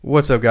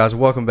What's up, guys?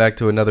 Welcome back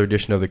to another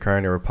edition of the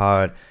Current Era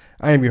Pod.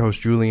 I am your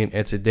host, Julian,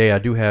 and today I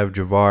do have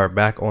Javar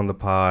back on the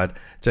pod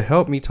to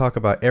help me talk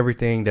about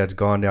everything that's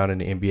gone down in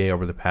the NBA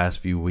over the past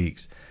few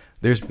weeks.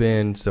 There's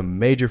been some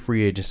major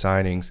free agent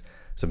signings,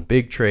 some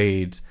big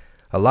trades,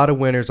 a lot of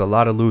winners, a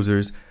lot of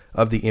losers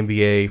of the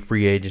NBA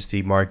free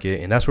agency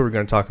market, and that's what we're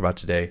going to talk about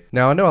today.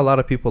 Now, I know a lot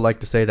of people like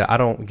to say that I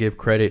don't give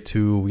credit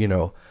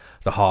to,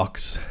 the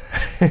Hawks.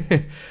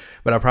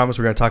 But I promise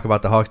we're going to talk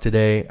about the Hawks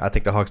today. I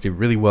think the Hawks did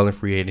really well in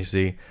free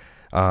agency.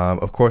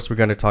 Of course, we're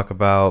going to talk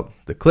about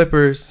the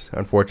Clippers.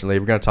 Unfortunately,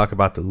 we're going to talk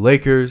about the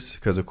Lakers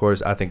because, of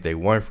course, I think they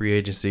won free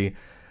agency.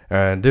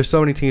 And there's so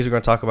many teams we're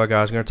going to talk about,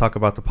 guys. We're going to talk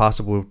about the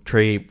possible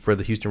trade for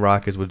the Houston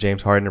Rockets with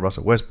James Harden and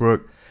Russell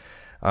Westbrook.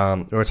 We're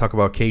going to talk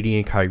about KD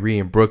and Kyrie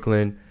in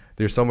Brooklyn.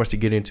 There's so much to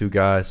get into,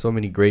 guys. So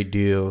many great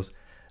deals.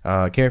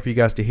 Can't wait for you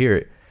guys to hear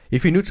it.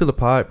 If you're new to the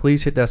pod,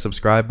 please hit that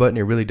subscribe button.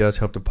 It really does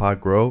help the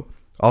pod grow.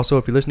 Also,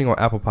 if you're listening on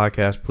Apple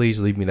Podcasts, please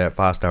leave me that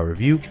 5-star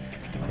review.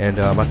 And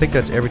I think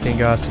that's everything,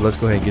 guys. So let's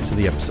go ahead and get to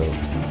the episode.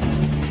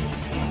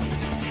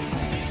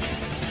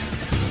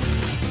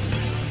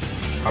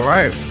 All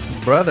right,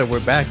 brother,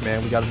 we're back,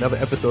 man. We got another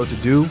episode to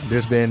do.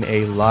 There's been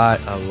a lot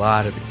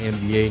of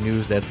NBA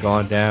news that's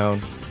gone down.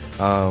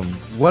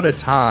 What a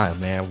time,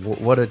 man.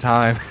 What a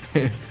time.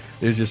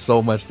 There's just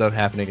so much stuff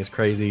happening. It's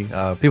crazy.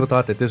 People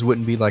thought that this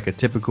wouldn't be like a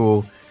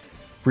typical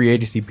free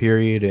agency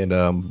period,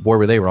 and boy,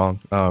 were they wrong.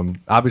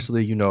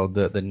 Obviously,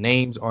 the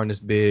names aren't as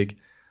big,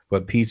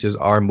 but pieces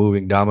are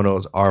moving,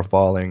 dominoes are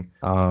falling.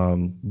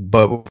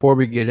 But before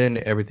we get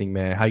into everything,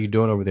 man, how you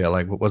doing over there?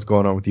 Like, what's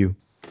going on with you?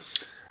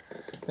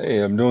 Hey,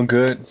 I'm doing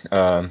good.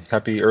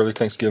 Happy early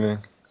Thanksgiving.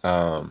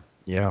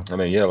 Yeah.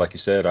 Like you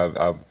said,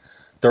 I'm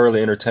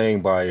thoroughly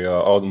entertained by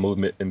all the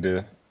movement in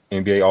the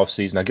NBA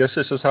offseason. I guess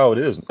this is how it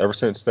is. Ever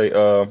since they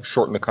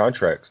shortened the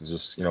contracts, it's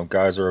just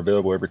guys are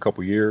available every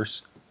couple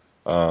years,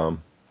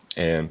 um,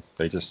 and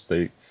they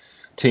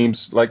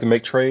teams like to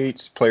make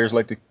trades, players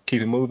like to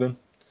keep it moving,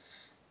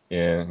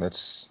 and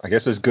I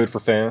guess it's good for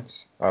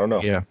fans. I don't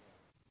know. Yeah.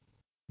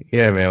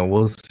 Yeah, man.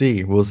 We'll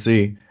see. We'll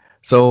see.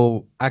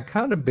 So I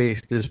kind of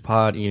based this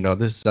pod,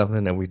 this is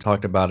something that we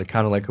talked about, it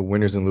kind of like a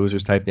winners and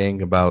losers type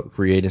thing about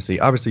free agency.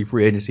 Obviously,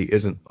 free agency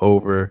isn't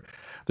over.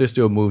 There's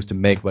still moves to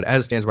make, but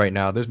as it stands right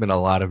now, there's been a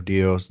lot of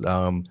deals.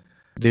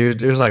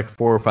 There's like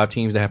 4 or 5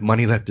 teams that have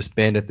money left to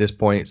spend at this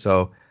point.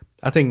 So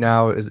I think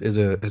now is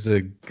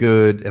a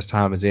good as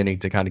time as any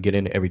to kind of get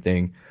into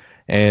everything.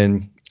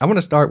 And I want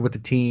to start with the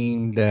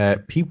team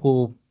that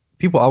people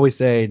always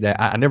say that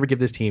I never give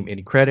this team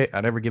any credit. I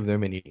never give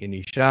them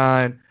any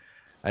shine.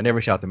 I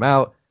never shout them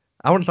out.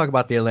 I want to talk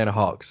about the Atlanta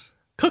Hawks.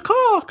 Caw,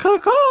 caw,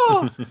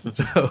 caw.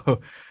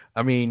 So,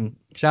 I mean,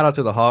 shout out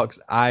to the Hawks.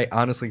 I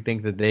honestly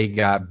think that they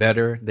got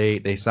better.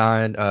 They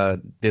signed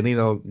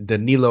Danilo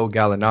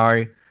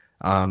Gallinari.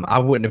 I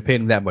wouldn't have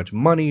paid him that much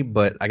money,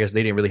 but I guess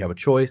they didn't really have a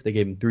choice. They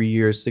gave him 3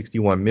 years,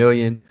 61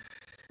 million.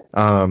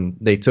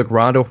 They took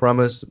Rondo from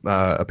us.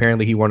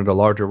 Apparently, he wanted a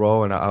larger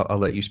role, and I'll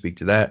let you speak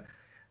to that.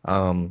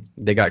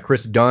 They got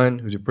Chris Dunn,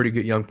 who's a pretty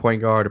good young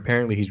point guard.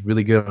 Apparently, he's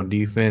really good on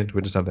defense,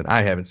 which is something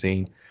I haven't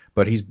seen.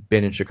 But he's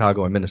been in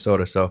Chicago and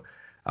Minnesota, so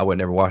I would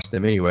never watch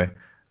them anyway.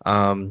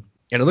 And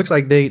it looks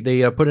like they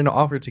put in an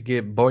offer to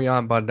get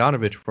Bojan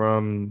Bogdanovic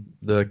from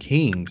the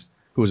Kings,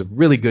 who was a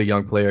really good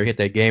young player. Hit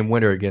that game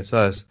winner against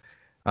us.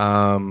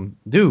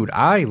 Dude,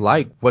 I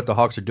like what the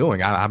Hawks are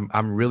doing.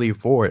 I'm really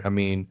for it. I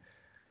mean,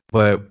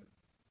 but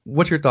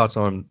what's your thoughts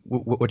on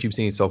what you've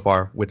seen so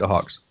far with the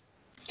Hawks?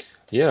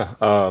 Yeah.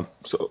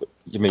 So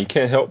you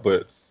can't help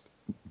but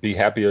be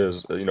happy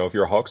as if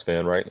you're a Hawks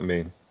fan, right? I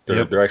mean, they're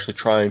Yep. they're actually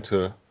trying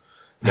to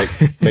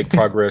make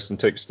progress and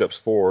take steps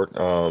forward,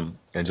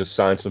 and just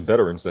sign some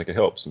veterans that can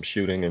help, some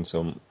shooting and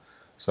some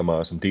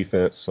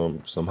defense,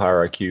 some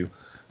higher IQ.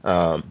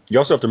 You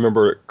also have to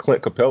remember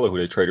Clint Capella, who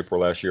they traded for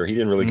last year. He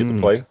didn't really get to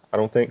Mm. play, I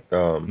don't think.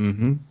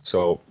 Mm-hmm.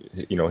 So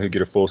he'll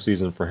get a full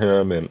season for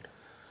him, and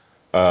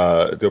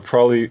they'll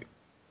probably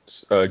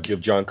give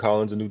John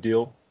Collins a new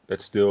deal.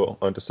 That's still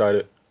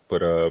undecided,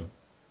 but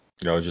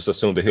just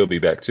assume that he'll be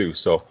back too.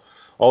 So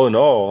all in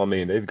all, I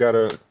mean, they've got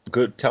a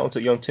good,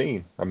 talented young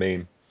team. I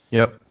mean,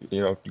 Yep.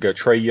 you got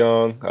Trey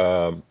Young.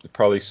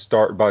 Probably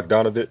start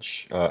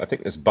Bogdanovich. I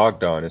think it's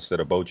Bogdan instead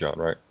of Bojan,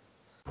 right?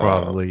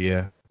 Uh, Probably,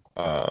 yeah.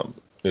 um,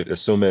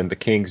 Assuming the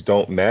Kings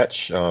don't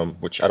match,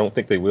 which I don't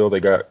think they will. They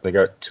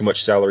got too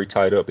much salary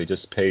tied up. They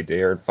just paid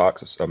Aaron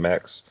Fox a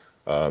max.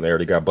 They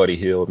already got Buddy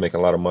Hield making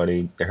a lot of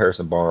money.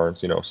 Harrison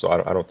Barnes, so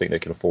I don't think they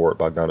can afford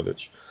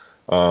Bogdanovich.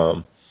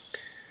 Um,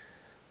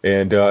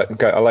 and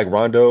I like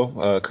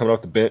Rondo coming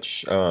off the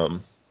bench,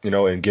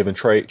 and giving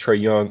Trey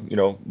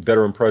Young,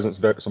 veteran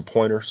presence, some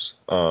pointers.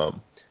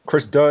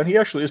 Chris Dunn, he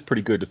actually is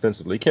pretty good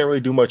defensively. He can't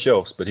really do much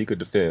else, but he could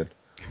defend.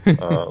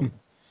 Um,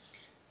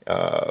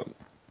 uh,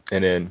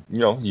 and then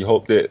you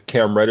hope that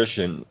Cam Reddish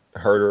and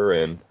Herter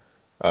and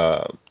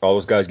all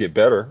those guys get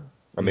better.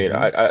 I mean,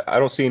 Mm-hmm. I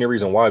don't see any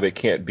reason why they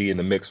can't be in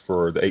the mix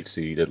for the 8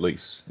 seed at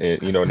least.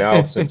 And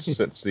now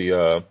since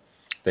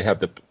they have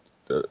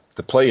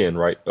the play in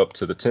right up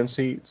to the 10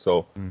 seed.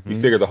 So you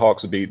Hmm. figure the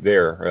Hawks would be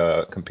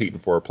there competing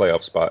for a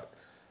playoff spot.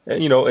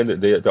 And and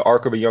the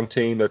arc of a young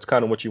team, that's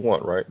kind of what you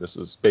want, right? This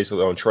is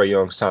basically on Trae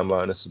Young's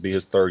timeline. This will be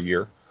his third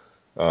year.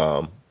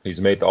 He's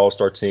made the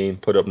All-Star team,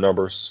 put up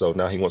numbers, so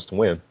now he wants to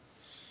win,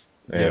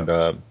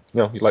 Yeah.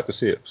 and you'd like to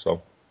see it.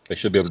 So they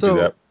should be able to do So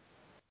that.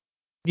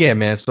 yeah,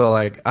 man. So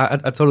like, I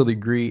totally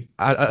agree.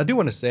 I do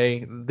want to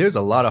say there's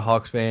a lot of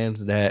Hawks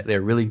fans that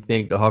really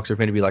think the Hawks are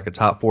going to be like a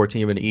top four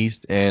team in the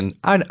East, and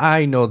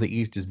I know the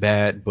East is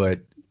bad, but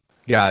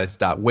guys,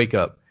 stop, wake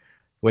up.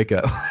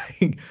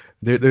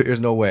 There's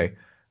no way.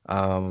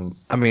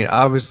 I mean,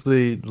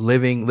 obviously,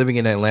 living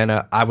in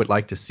Atlanta, I would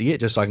like to see it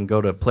just so I can go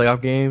to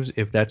playoff games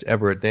if that's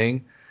ever a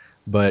thing.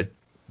 But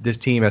this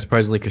team, as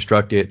presently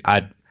constructed,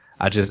 I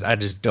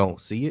just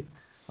don't see it.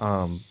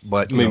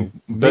 But I mean,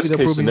 maybe best they'll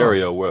case prove me wrong.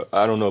 scenario. Well,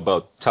 I don't know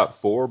about top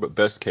four, but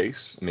best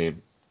case. I mean,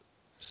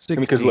 Six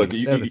because look,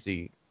 seed, seven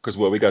seed, because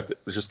well, we got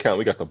let's just count.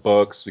 We got the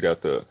Bucks. We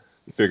got the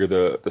you figure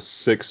the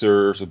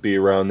Sixers would be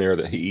around there.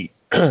 The Heat,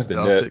 the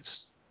Celtics.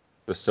 Nets,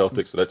 the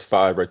Celtics. So that's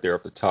five right there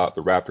up the top.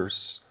 The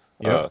Raptors,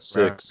 Yep,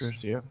 six,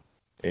 Raptors. Yep,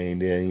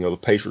 and then the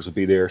Pacers would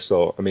be there.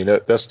 So I mean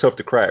that's tough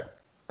to crack.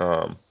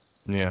 Um,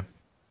 yeah.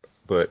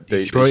 but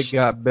they Detroit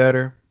got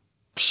better.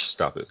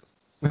 stop it,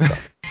 stop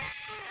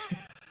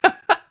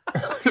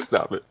it,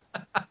 stop it.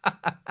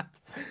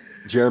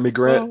 Jeremy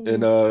Grant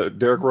and Oh,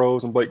 Derrick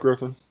Rose and Blake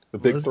Griffin, the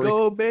big let's three.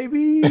 go,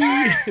 baby!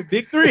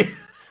 Big three.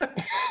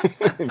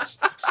 And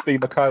Steve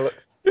McKillop.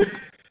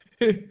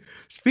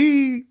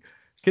 Speed,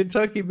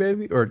 Kentucky,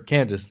 baby, or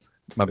Kansas.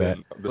 My bad.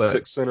 And the But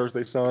six centers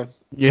they signed.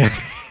 yeah,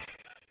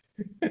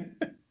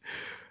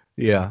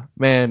 yeah,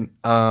 man.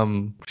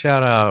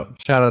 Shout out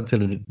to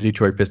the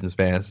Detroit Pistons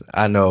fans.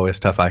 I know it's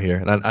tough out here,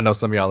 and I know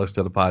some of y'all listen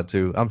to the pod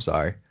too. I'm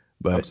sorry, I'm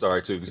but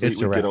sorry too, because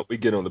it's a wrap. we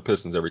get on the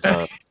Pistons every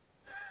time.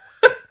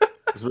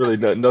 It's really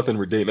nothing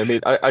redeemed. I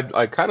mean,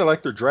 I kind of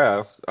like their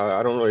draft.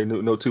 I don't really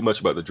know too much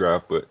about the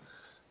draft, but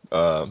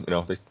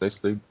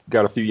they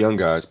got a few young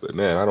guys. But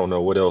man, I don't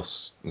know what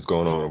else is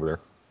going on over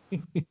there.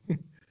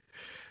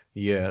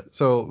 Yeah.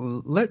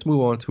 So let's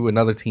move on to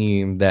another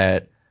team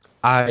that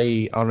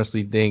I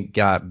honestly think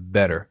got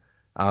better.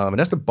 And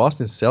that's the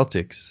Boston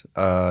Celtics.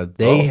 Oh,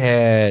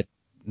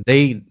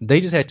 They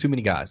just had too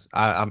many guys.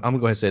 I'm gonna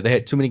go ahead and say they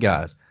had too many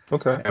guys.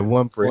 okay, At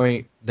one great.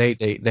 point, they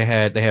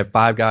had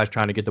five guys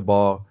trying to get the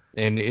ball,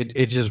 and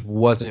it just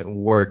wasn't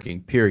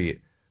working. Period.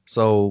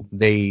 So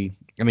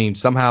I mean,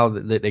 somehow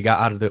they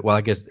got out of the. Well,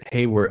 I guess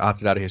Hayward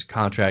opted out of his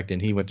contract,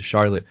 and he went to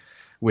Charlotte,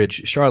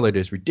 which Charlotte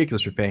is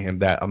ridiculous for paying him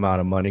that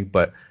amount of money.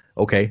 But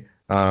okay,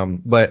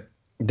 but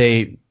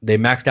they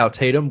maxed out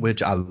Tatum,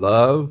 which I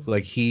love.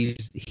 Like he's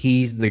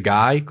the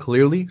guy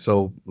clearly.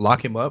 So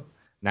lock him up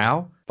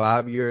now.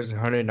 5 years,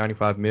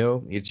 195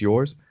 mil. It's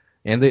yours.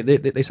 And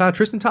they signed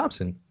Tristan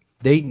Thompson.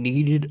 They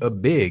needed a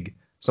big,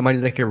 somebody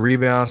that can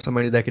rebound,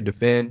 somebody that can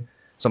defend,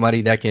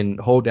 somebody that can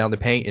hold down the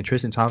paint. And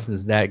Tristan Thompson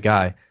is that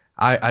guy.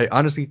 I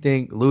honestly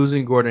think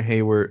losing Gordon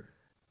Hayward,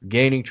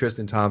 gaining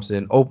Tristan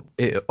Thompson,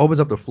 it opens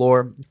up the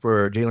floor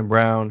for Jaylen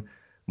Brown,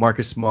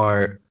 Marcus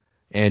Smart,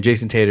 and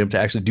Jason Tatum to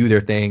actually do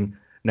their thing.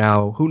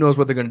 Now, who knows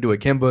what they're going to do at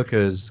Kemba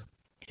because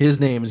his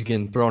name is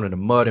getting thrown in the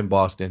mud in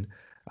Boston.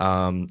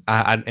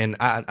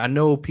 I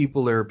know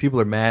people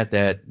are mad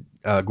that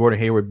Gordon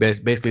Hayward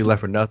basically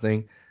left for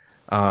nothing.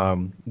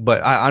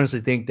 But I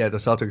honestly think that the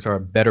Celtics are a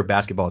better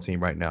basketball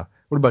team right now.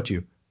 What about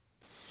you?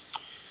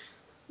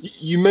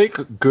 You make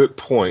good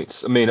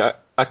points. I mean,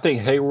 I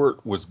think Hayward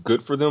was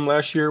good for them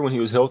last year when he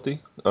was healthy.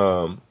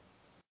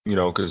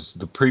 Because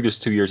the previous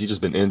 2 years he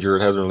just been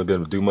injured, hasn't really been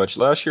able to do much.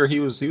 Last year he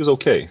was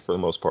okay for the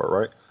most part,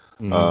 right?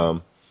 Mm-hmm.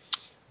 Um,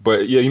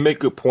 but yeah, you make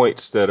good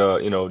points that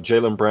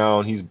Jaylen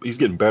Brown he's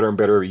getting better and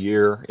better every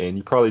year, and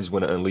you probably just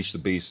want to unleash the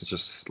beast and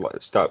just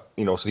like stop,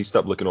 so he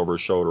stopped looking over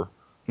his shoulder,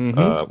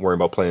 Mm-hmm. worrying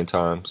about playing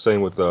time.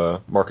 Same with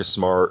Marcus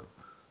Smart.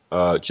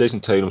 Jason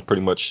Tatum's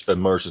pretty much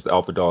emerged as the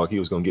alpha dog. He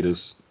was going to get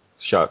his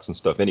shots and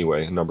stuff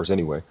anyway, numbers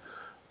anyway.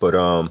 But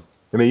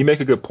I mean, you make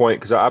a good point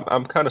because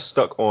I'm kind of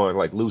stuck on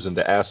like losing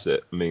the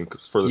asset. I mean,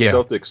 'cause for the Yeah.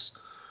 Celtics,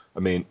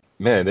 I mean,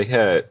 man, they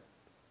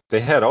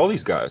had all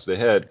these guys. They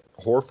had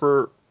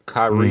Horford,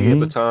 Kyrie at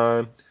the Mm-hmm.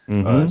 time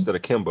Mm-hmm. instead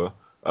of Kimba,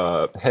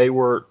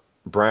 Hayward,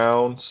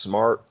 Brown,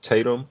 Smart,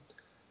 Tatum,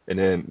 and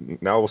then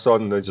now all of a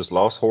sudden they just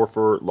lost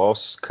Horford,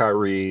 lost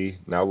Kyrie,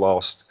 now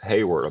lost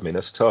Hayward. I mean,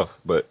 that's tough,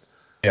 but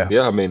Yeah.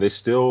 yeah, I mean, they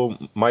still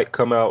might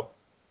come out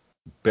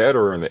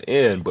better in the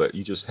end, but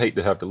you just hate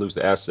to have to lose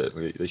the asset.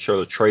 They should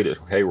have traded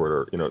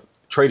Hayward or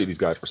traded these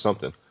guys for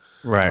something.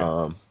 Right.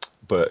 Um,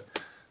 but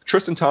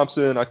Tristan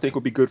Thompson, I think,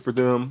 would be good for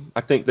them.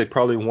 I think they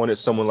probably wanted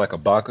someone like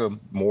Ibaka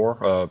more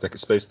that could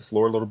space the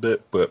floor a little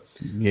bit. But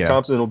Yeah.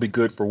 Thompson will be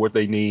good for what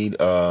they need.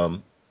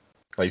 Like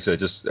you said,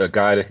 just a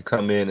guy that can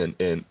come in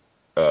and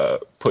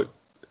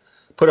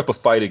put up a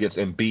fight against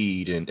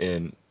Embiid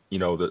and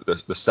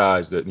the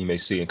size that you may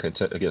see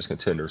against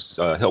contenders.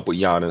 Help with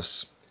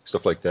Giannis,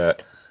 stuff like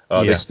that.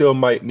 They Yeah. still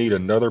might need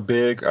another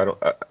big.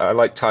 I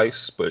like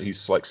Tice, but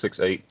he's like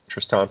 6'8".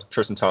 Tristan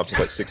Thompson's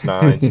like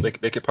 6'9". So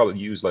they could probably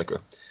use like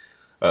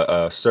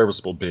a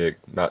serviceable big,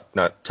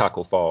 not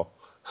Taco Fall.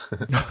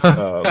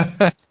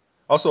 Um,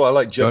 Also, I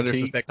like Jeff Don't Teague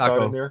disrespect signing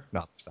Taco. there.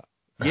 No, stop.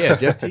 Yeah,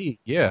 Jeff T.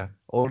 Yeah,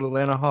 old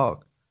Atlanta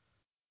Hawk.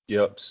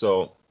 Yep.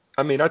 So,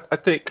 I mean, I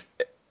think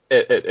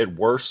at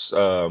worst,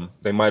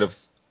 they might have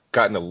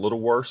gotten a little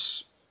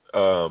worse,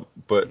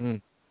 but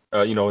Mm.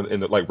 in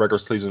the like regular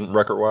season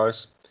record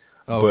wise.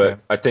 Okay. But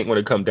I think when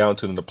it come down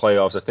to the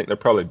playoffs, I think they're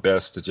probably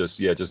best to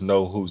just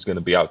know who's going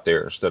to be out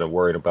there instead of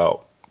worrying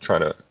about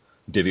trying to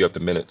divvy up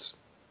the minutes.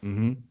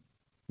 Hmm.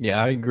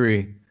 Yeah, I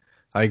agree.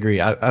 I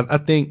agree. I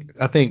think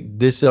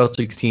this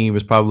Celtics team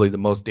is probably the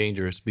most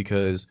dangerous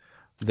because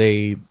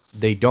they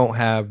don't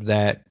have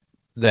that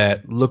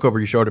look over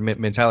your shoulder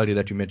mentality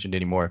that you mentioned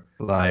anymore.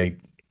 Like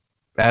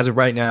as of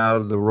right now,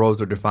 the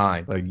roles are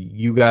defined. Like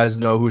you guys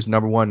know who's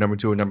number one, number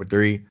two, and number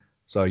three,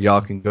 so y'all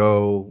can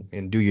go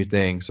and do your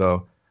thing.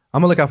 So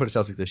I'm gonna look out for the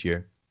Celtics this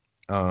year.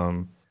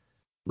 Um,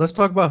 let's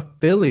talk about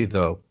Philly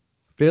though.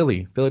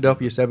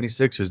 Philadelphia Mhm.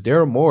 76ers.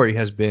 Daryl Morey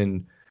has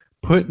been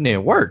putting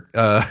in work.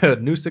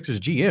 New Sixers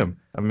GM.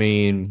 I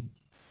mean,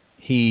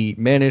 he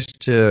managed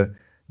to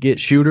get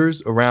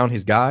shooters around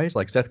his guys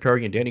like Seth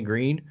Curry and Danny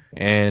Green,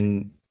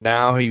 and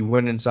now he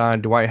went and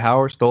signed Dwight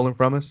Howard, stolen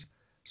from us.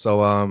 So,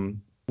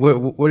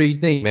 what do you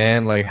think,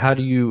 man? Like, how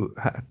do you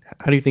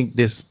think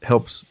this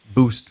helps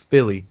boost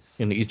Philly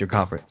in the Eastern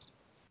Conference?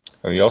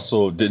 And he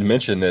also didn't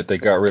mention that they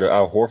got rid of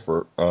Al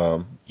Horford,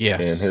 and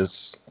Yes.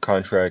 his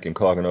contract and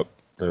clogging up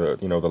the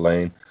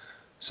lane.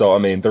 So I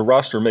mean, the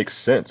roster makes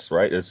sense,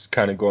 right? It's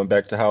kind of going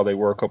back to how they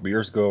were a couple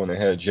years ago, and they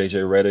had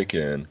JJ Redick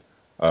and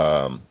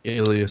um,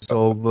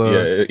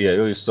 Ilyasova. yeah,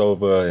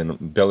 Ilyasova and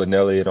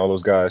Bellinelli and all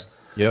those guys.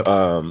 Yep.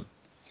 Um,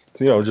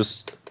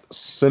 just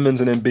Simmons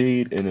and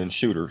Embiid, and then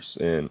shooters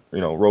and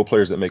role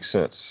players that make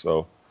sense.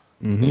 So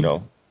you Mm-hmm.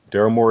 know,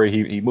 Daryl Morey,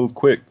 he moved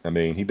quick. I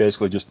mean, he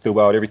basically just threw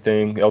out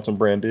everything Elton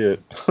Brand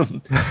did,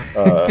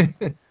 uh,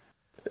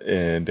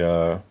 and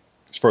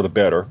it's for the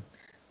better.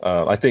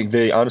 I think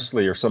they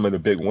honestly are some of the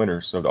big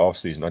winners of the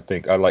offseason. I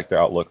think I like their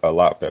outlook a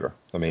lot better.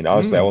 I mean,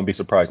 honestly, I Mm. wouldn't be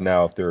surprised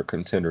now if they're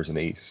contenders in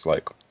the East.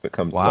 Like, if it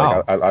comes like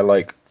Wow. I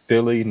like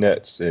Philly,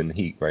 Nets, and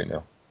Heat right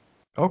now.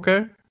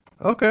 Okay.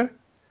 Okay.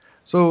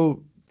 So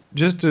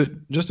just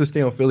to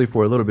stay on Philly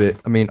for a little bit,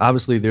 I mean,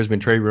 obviously there's been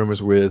trade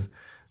rumors with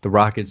the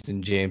Rockets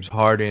and James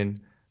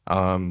Harden.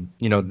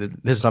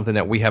 This is something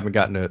that we haven't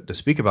gotten to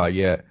speak about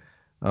yet.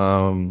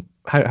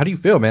 How do you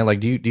feel, man?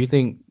 Like, do you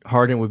think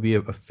Harden would be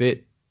a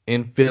fit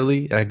in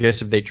Philly? I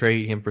guess if they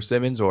trade him for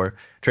Simmons or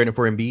trade him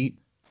for Embiid.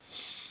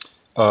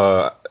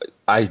 Uh,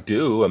 I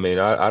do. I mean,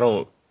 I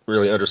don't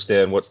really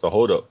understand what's the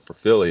holdup for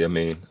Philly. I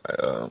mean,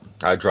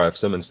 I drive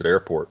Simmons to the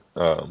airport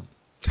right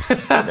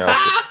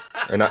now,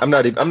 and I'm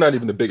not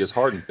even the biggest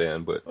Harden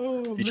fan, but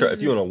Oh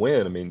if you want man. to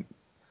win, I mean,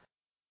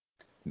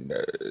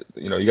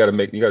 you got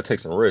to take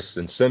some risks,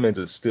 and Simmons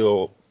is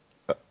still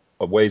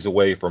a ways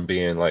away from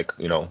being like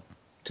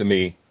to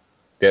me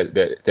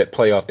that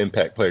playoff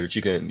impact player that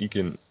you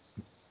can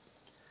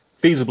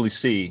feasibly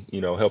see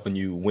helping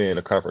you win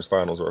a conference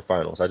finals or a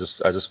finals. I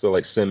just feel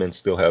like Simmons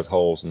still has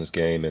holes in this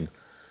game, and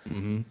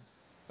Hmm.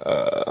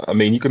 I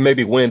mean you can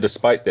maybe win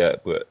despite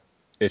that, but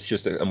it's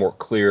just a more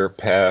clear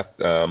path.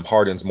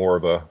 Harden's more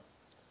of a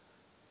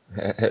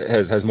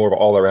has more of an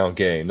all around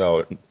game.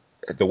 No,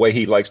 the way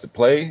he likes to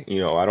play,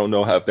 I don't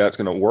know how if that's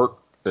going to work.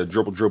 The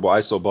dribble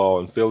iso ball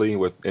in Philly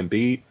with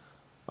Embiid,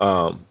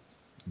 um,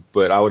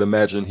 but I would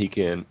imagine he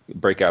can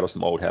break out of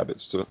some old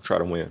habits to try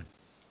to win.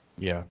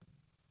 Yeah.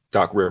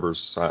 Doc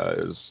Rivers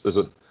is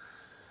a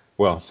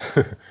well.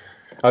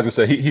 I was gonna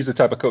say he's the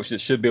type of coach that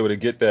should be able to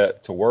get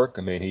that to work.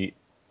 I mean, he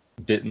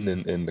didn't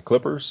in the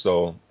Clippers,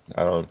 so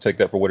I don't take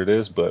that for what it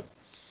is. But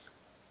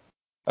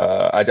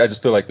I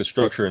just feel like the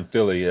structure in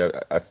Philly,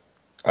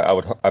 I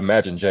would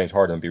imagine James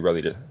Harden be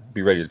ready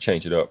to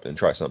change it up and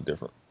try something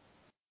different.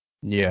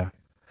 Yeah.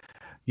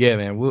 Yeah,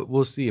 man.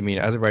 We'll see. I mean,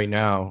 as of right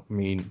now, I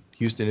mean,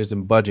 Houston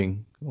isn't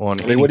budging on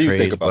I mean, any what do you think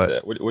trade, about but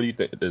that? What do you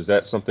think? Is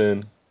that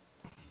something?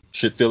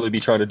 Should Philly be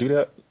trying to do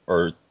that?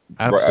 Or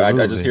I just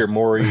absolutely. hear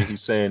Morey.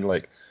 He's saying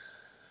like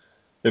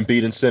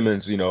Embiid and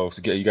Simmons. You got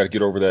to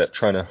get over that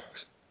trying to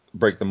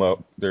break them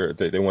up.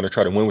 They want to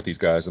try to win with these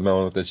guys. I don't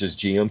know if that's just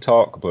GM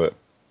talk, but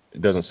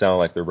it doesn't sound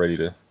like they're ready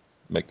to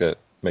make that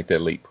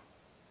leap.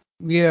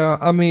 Yeah,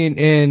 I mean,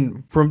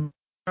 and from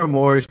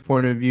Moore's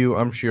point of view,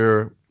 I'm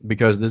sure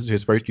because this is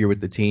his first year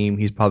with the team,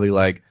 he's probably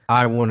like,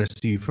 I want to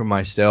see for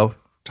myself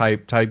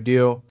type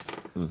deal.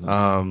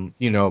 Hmm.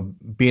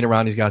 Being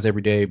around these guys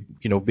every day,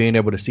 being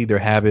able to see their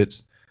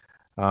habits.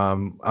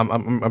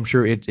 I'm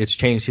sure it's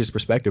changed his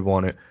perspective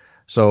on it.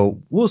 So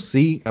we'll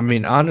see. I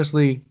mean,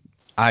 honestly,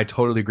 I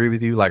totally agree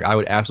with you. Like, I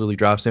would absolutely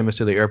drive Simmons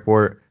to the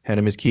airport, hand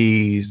him his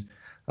keys.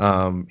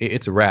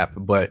 It's a wrap.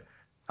 But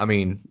I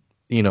mean,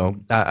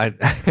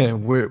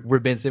 we're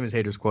Ben Simmons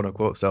haters, quote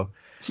unquote. So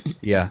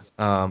yeah.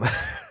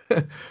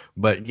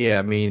 But yeah,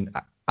 I mean,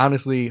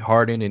 honestly,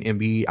 Harden and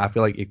Embiid, I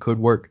feel like it could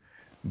work,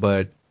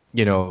 but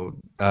it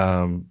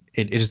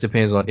just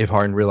depends on if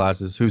Harden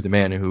realizes who's the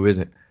man and who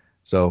isn't.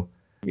 So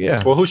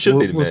yeah, Well, who should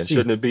be the we'll man? see.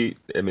 Shouldn't it be?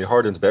 I mean,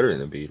 Harden's better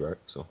than Embiid, right?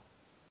 So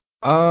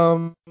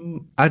Um,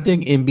 I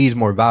think Embiid's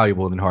more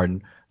valuable than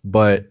Harden,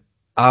 but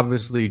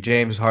obviously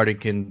James Harden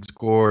can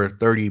score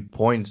 30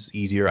 points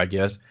easier, I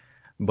guess.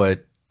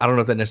 But I don't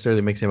know if that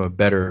necessarily makes him a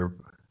better.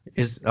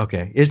 Is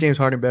James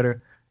Harden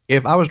better?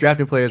 If I was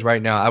drafting players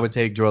right now, I would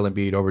take Joel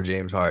Embiid over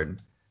James Harden.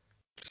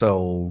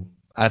 So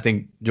I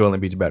think Joel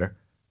Embiid's better.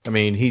 I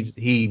mean,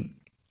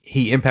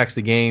 he impacts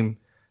the game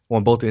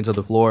on both ends of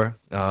the floor.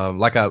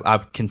 Like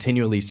I've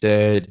continually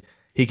said,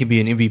 he can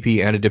be an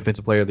MVP and a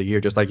Defensive Player of the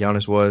Year, just like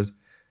Giannis was.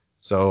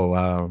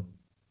 So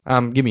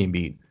give me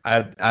Embiid.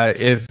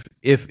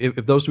 If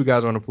those two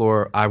guys are on the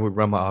floor, I would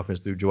run my offense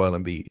through Joel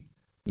Embiid.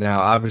 Now,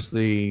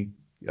 obviously,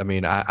 I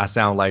mean, I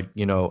sound like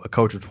a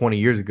coach of 20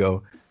 years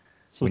ago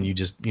when you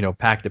just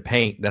pack the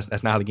paint. That's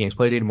not how the game's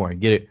played anymore. I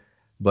get it,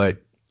 but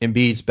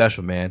Embiid's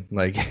special, man.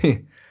 Like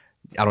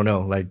I don't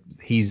know, like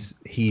he's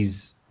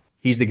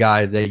the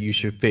guy that you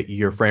should fit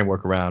your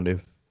framework around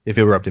if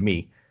it were up to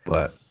me.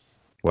 But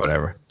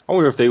whatever. I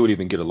wonder if they would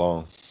even get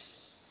along.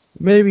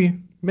 Maybe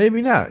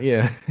not.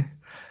 Yeah.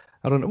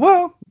 I don't know.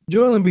 Well,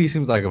 Joel Embiid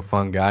seems like a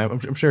fun guy.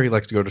 I'm sure he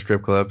likes to go to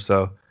strip clubs,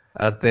 so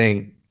I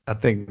think we'll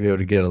be able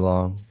to get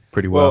along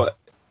pretty Well, well.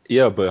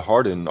 yeah, but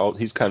Harden,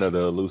 he's kind of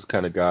the loose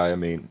kind of guy. I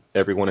mean,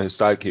 every one of his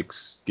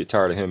sidekicks get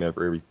tired of him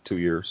every 2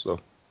 years. So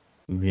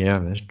Yeah,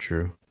 that's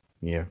true.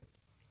 Yeah.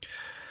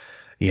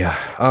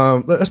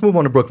 Yeah. Let's move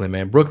on to Brooklyn,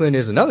 man. Brooklyn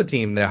is another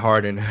team that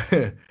Harden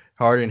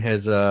Harden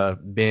has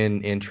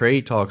been in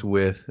trade talks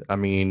with. I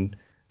mean,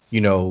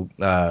 there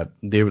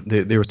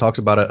was talks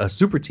about a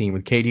super team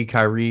with KD,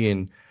 Kyrie,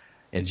 and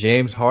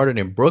James Harden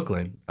in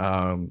Brooklyn.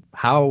 How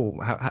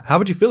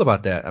would you feel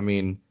about that? I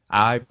mean,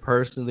 I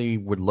personally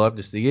would love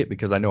to see it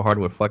because I know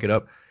Harden would fuck it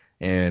up,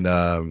 and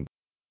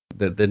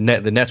the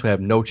Nets would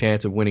have no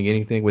chance of winning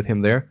anything with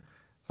him there.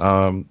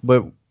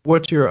 But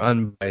what's your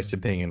unbiased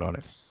opinion on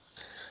it?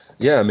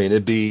 yeah, I mean,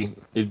 it'd be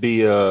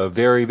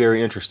very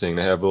very interesting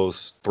to have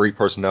those three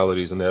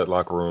personalities in that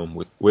locker room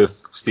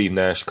with Steve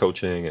Nash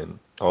coaching and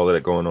all of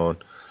that going on.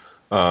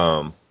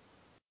 Um,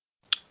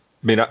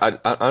 I mean,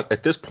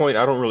 at this point,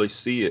 I don't really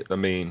see it. I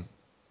mean,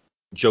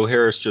 Joe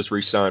Harris just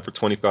re-signed for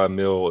 25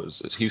 mil.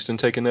 Is Houston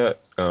taking that?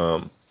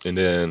 And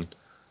then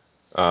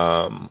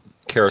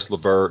Karis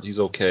LeVert, he's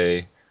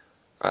okay.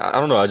 I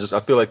don't know. I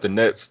feel like the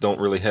Nets don't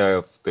really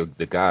have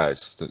the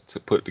guys to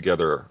put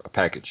together a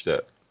package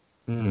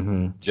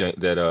Hmm.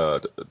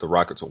 the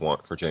Rockets will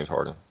want for James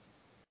Harden.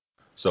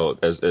 So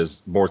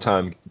as more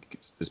time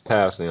is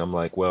passing, I'm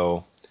like,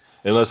 well,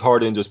 unless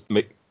Harden just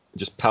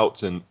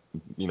pouts and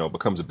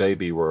becomes a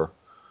baby, where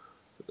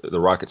the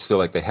Rockets feel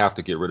like they have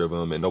to get rid of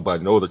him, and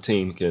no other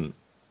team can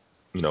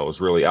is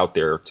really out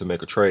there to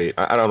make a trade.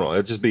 I don't know.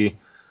 It'd just be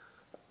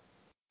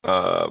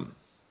um,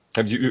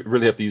 you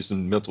really have to use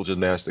some mental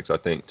gymnastics, I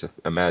think, to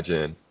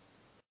imagine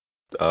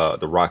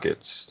the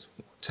Rockets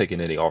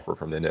taking any offer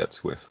from the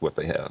Nets with what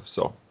they have.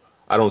 So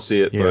I don't see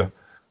it, Yeah.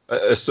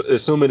 but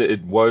assuming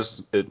it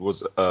was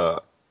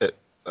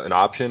an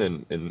option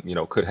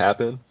and could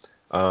happen.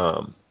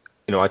 Um,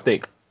 I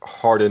think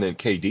Harden and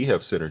KD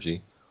have synergy.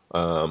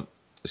 Um,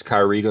 is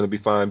Kyrie going to be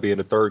fine being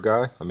the third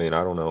guy? I mean,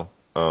 I don't know.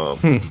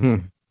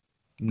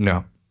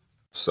 No.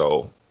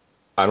 So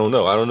I don't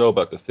know. I don't know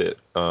about the fit.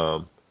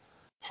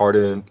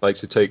 Harden likes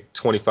to take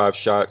 25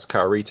 shots.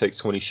 Kyrie takes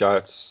 20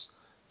 shots.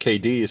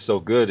 KD is so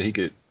good he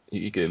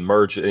can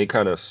merge any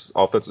kind of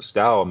offensive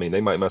style. I mean,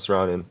 they might mess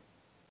around and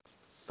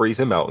freeze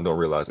him out and don't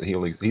realize it.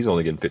 He's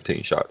only getting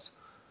 15 shots.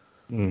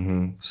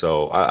 Hmm.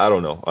 So I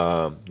don't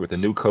know. With a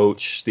new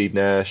coach, Steve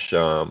Nash,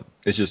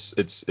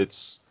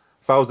 it's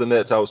if I was the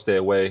Nets, I would stay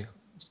away.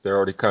 They're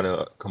already kind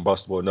of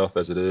combustible enough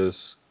as it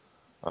is.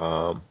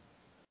 Um,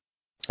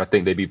 I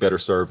think they'd be better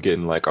served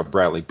getting like a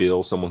Bradley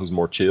Beal, someone who's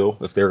more chill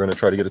if they're going to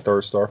try to get a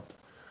third star.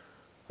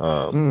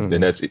 Then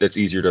Mm. that's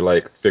easier to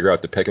like figure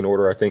out the pecking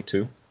order, I think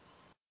too.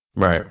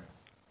 Right.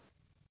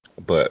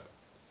 But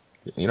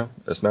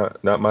that's not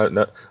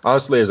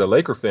honestly as a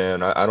Laker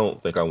fan, I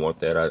don't think I want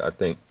that. I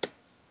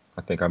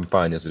think I'm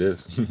fine as it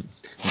is.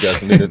 You guys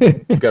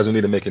don't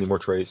need to make any more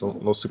trades.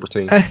 No super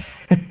team. I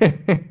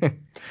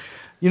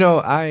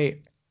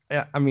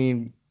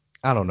mean,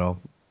 I don't know.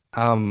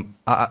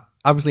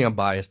 Obviously I'm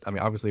biased. I mean,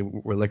 obviously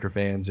we're Laker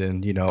fans,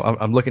 and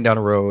I'm looking down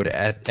the road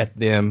at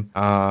them.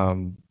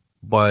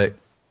 But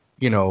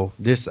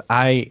this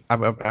I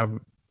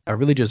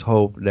really just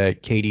hope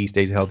that KD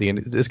stays healthy, and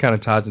this kind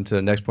of ties into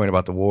the next point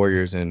about the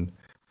Warriors and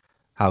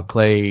how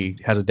Clay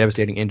has a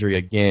devastating injury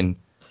again,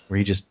 where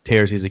he just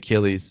tears his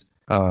Achilles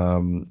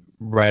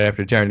right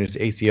after tearing his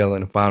ACL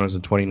in the finals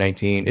in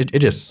 2019. It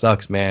just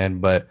sucks, man.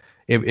 But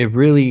it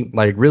really,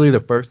 like, really, the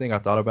first thing I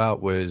thought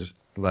about was,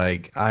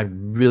 like, I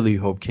really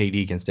hope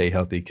KD can stay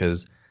healthy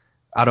because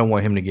I don't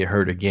want him to get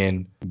hurt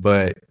again.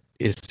 But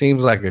it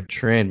seems like a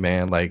trend,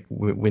 man. Like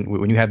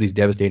when you have these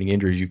devastating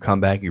injuries, you come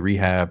back, you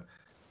rehab,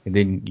 and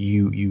then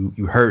you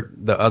hurt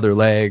the other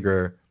leg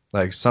or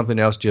like something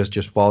else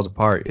just falls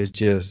apart.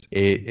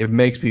 It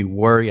makes me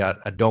worry. I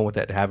don't want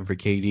that to happen for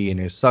KD, and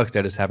it sucks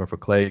that it's happened for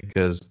Clay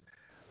because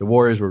the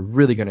Warriors were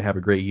really going to have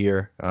a great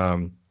year. I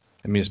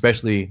mean,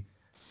 especially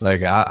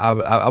like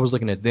I was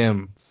looking at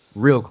them.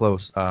 real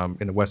close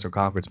in the Western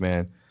Conference,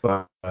 man.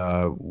 But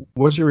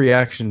what's your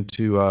reaction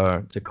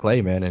to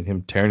Clay, man, and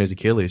him tearing his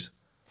Achilles?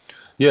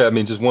 Yeah, I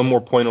mean, just one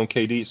more point on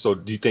KD. So,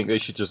 do you think they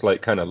should just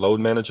like kind of load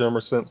manage him,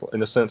 or sense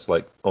in a sense,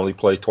 like only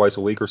play twice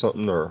a week or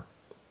something, or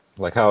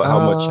like Uh,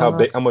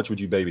 how much would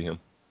you baby him?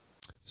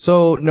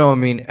 so no, I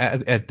mean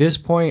at this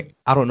point,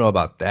 I don't know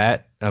about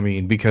that. I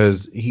mean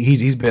because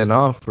he's been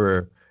off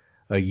for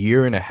a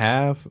year and a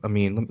half. I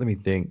mean, let me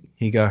think.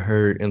 He got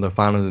hurt in the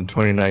finals in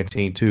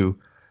 2019 too.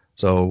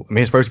 So I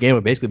mean, his first game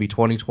would basically be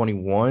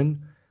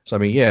 2021. So I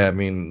mean, yeah, I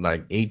mean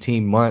like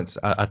 18 months.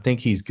 I think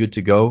he's good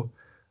to go.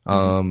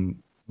 Hmm.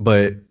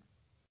 But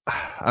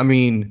I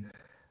mean,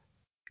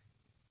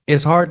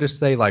 it's hard to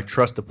say like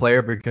trust the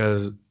player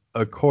because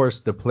of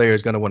course the player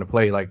is going to want to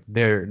play. Like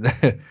they're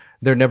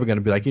they're never going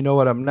to be like, you know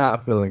what, I'm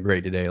not feeling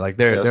great today. Like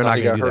Yeah, that's they're how not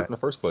he going to got do hurt that. in the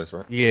first place,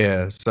 right?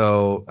 Yeah.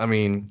 So I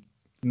mean,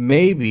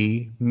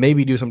 maybe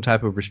do some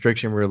type of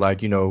restriction where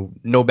like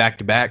no back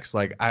to backs.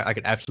 Like I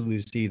could absolutely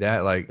see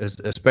that. Like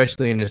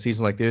especially in a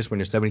season like this when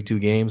there's 72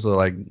 games, or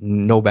like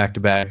no back to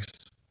backs.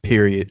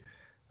 Period.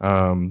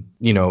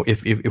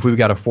 If we've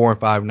got a 4 and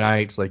 5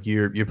 nights, like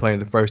you're playing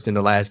the first and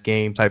the last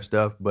game type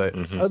stuff. But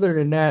Hmm. other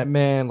than that,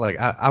 man, like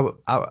I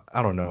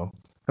don't know.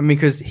 I mean,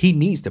 because he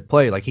needs to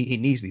play, like he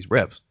needs these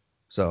reps.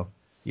 So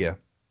yeah,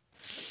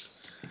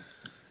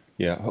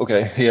 Yeah.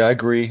 Okay. Yeah, I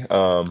agree.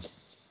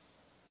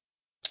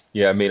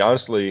 Yeah, I mean,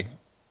 honestly,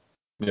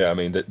 yeah, I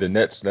mean, the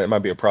Nets, that might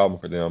be a problem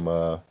for them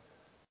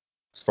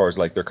as far as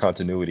like their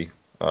continuity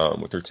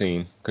with their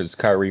team because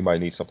Kyrie might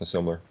need something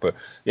similar. But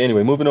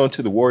anyway, moving on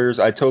to the Warriors,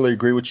 I totally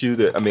agree with you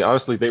that I mean,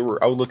 honestly,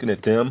 I was looking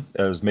at them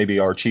as maybe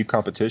our chief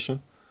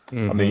competition. I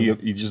mean,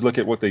 mm-hmm. you just look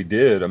at what they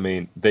did. I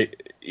mean, they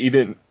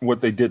even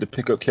what they did to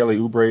pick up Kelly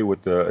Oubre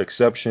with the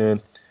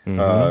exception.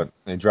 Mm-hmm.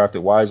 They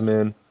drafted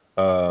Wiseman,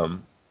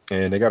 um,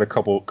 and they got a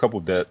couple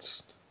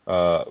vets,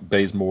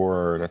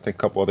 Bazemore, and I think a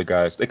couple other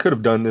guys. They could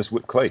have done this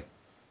with Clay,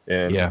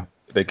 and Yeah.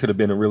 they could have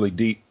been a really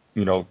deep,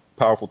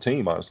 powerful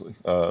team, honestly.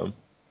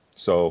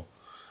 So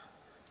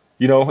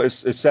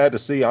it's sad to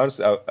see.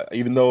 Honestly,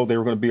 even though they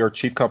were going to be our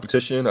chief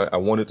competition, I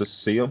wanted to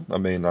see them. I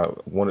mean, I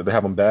wanted to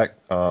have them back.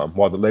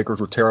 While the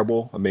Lakers were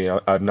terrible, I mean,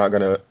 I'm not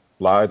going to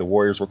lie. The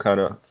Warriors were kind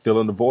of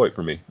filling the void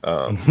for me.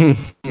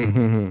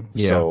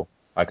 Yeah. So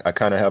I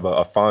kind of have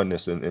a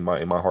fondness in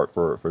my heart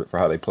for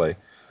how they play.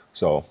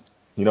 So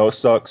it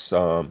sucks.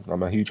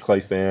 I'm a huge Clay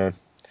fan.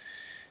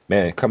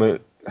 Man, coming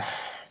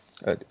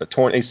a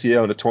torn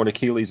ACL and a torn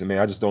Achilles, I mean,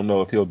 I just don't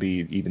know if he'll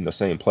be even the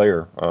same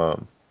player.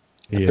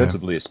 Yeah.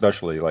 Defensively,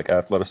 especially like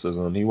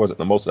athleticism. He wasn't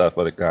the most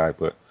athletic guy,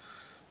 but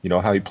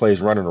how he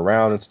plays running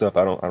around and stuff.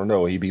 I don't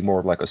know. He'd be more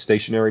of like a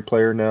stationary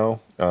player now.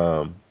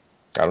 I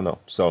don't know.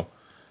 So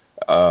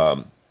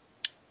um,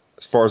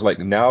 as far as like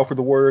now for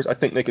the Warriors, I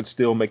think they could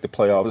still make the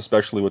playoffs,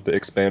 especially with the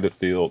expanded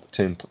field,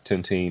 10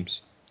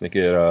 teams. They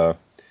could at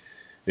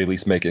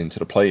least make it into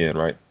the play-in,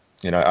 right?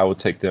 And I would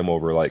take them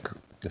over like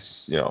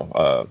this,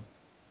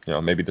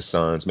 maybe the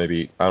Suns,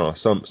 maybe I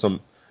don't know, some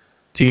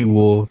T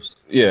Wolves.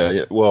 yeah,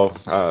 yeah. Well,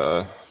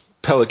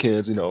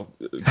 Pelicans,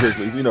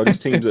 Grizzlies, these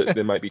teams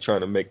that might be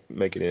trying to make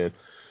it in.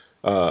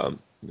 Um,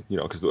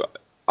 because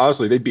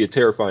honestly, they'd be a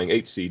terrifying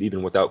 8 seed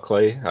even without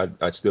Clay.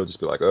 I'd still just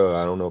be like, oh,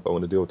 I don't know if I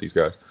want to deal with these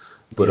guys.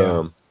 But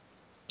Yeah.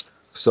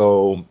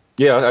 so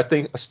yeah, I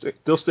think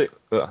still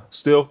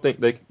think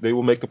they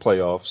will make the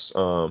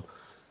playoffs.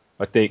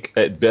 I think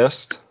at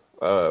best,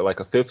 like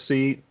a 5th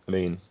seed. I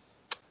mean,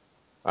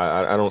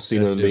 I don't see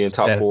That's them if being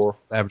top Steph's four.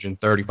 averaging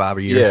 35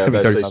 a year. Yeah, I mean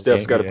but I say 35 a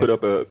Steph's game. got to Yeah. put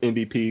up a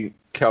MVP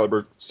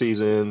caliber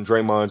season.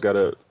 Draymond's got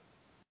to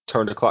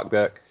turn the clock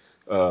back.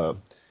 Uh,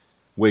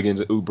 Wiggins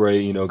and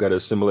Oubre, got to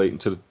assimilate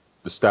into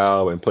the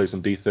style and play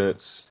some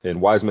defense.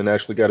 And Wiseman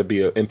actually got to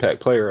be an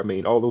impact player. I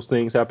mean, all those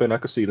things happen. I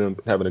could see them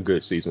having a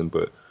good season,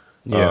 but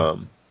Yeah.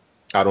 um,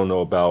 I don't know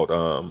about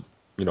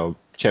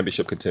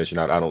championship contention.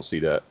 I don't see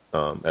that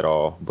at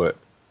all. But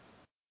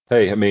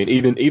hey, I mean,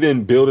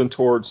 even building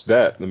towards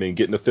that. I mean,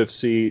 getting the 5th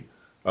seed.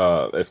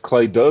 If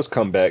Clay does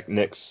come back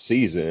next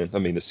season, I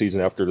mean, the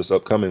season after this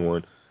upcoming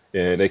one,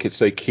 and they could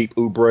say keep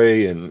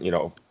Oubre, and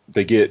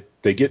they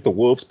get the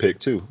Wolves pick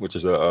too, which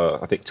is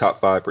I think top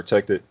 5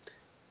 protected.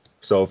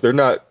 So if they're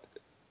not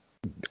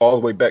all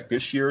the way back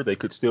this year, they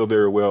could still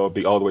very well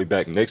be all the way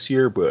back next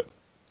year. But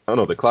I don't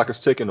know. The clock is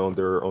ticking on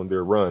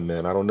their run,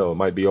 man. I don't know. It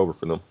might be over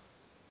for them.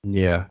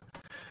 Yeah.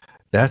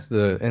 That's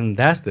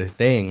the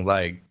thing.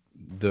 Like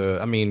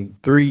I mean,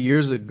 3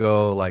 years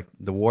ago, like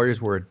the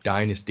Warriors were a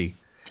dynasty,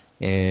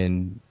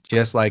 and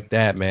just like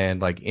that, man,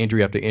 like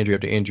injury after injury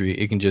after injury,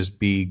 it can just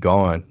be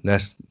gone.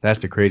 That's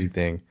the crazy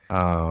thing.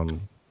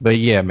 But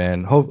yeah,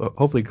 man,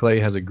 hopefully Clay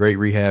has a great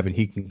rehab and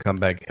he can come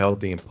back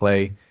healthy and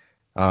play.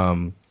 I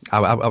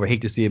would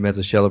hate to see him as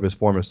a shell of his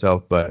former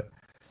self, but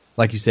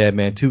like you said,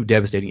 man, 2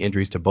 devastating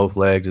injuries to both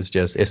legs.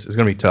 It's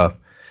gonna be tough.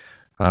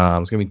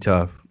 It's gonna be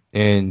tough.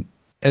 And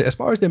as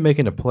far as them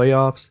making the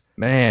playoffs,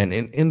 man,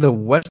 in the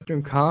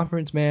Western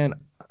Conference, man,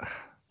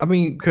 I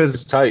mean, It's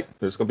because tight.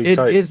 It's gonna be it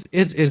tight. is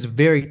it's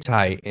very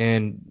tight,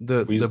 and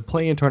the We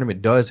play-in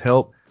tournament does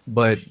help.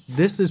 But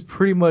this is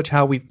pretty much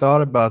how we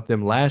thought about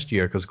them last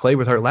year because Clay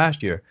was hurt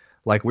last year. Yeah,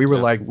 Like we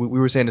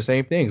were saying the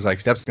same things. Like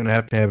Steph's gonna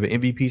have to have an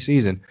MVP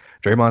season.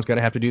 Draymond's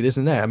gonna have to do this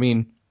and that. I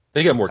mean,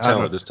 they got more I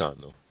talent don't. this time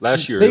though.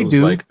 Last year it They was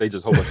do. like they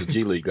just a whole bunch of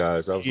G League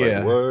guys. I was like,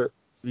 Yeah. what?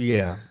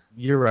 Yeah.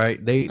 You're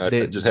right. They I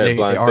they just had they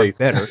blind are faith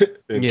better.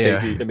 in Yeah.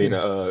 KD. I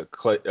mean,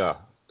 Clay,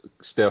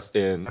 Steph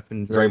and Steph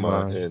and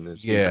Draymond Draymond. and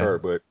Steve Yeah. Kerr,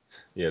 but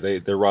yeah,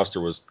 their roster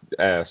was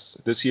ass.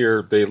 This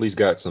year they at least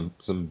got some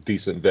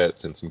decent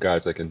vets and some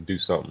guys that can do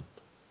something.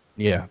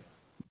 Yeah.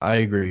 I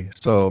agree.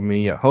 So I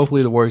mean, yeah.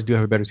 Hopefully the Warriors do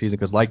have a better season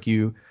because, like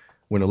you,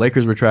 when the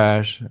Lakers were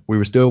trash, we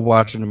were still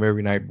watching them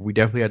every night. But we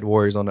definitely had the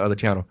Warriors on the other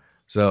channel.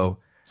 So,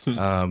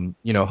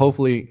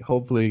 hopefully,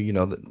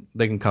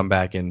 they can come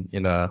back and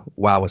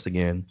wow us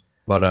again.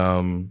 But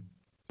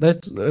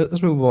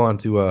let's move on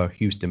to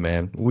Houston,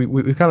 man.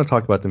 We kind of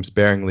talked about them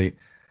sparingly.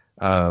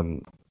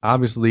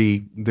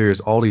 Obviously,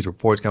 there's all these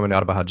reports coming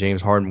out about how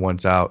James Harden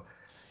wants out,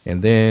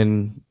 and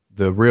then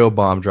the real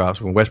bomb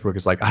drops when Westbrook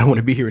is like, I don't want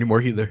to be here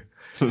anymore either.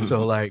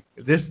 So like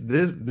this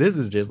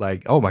is just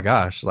like, oh my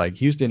gosh, like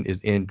Houston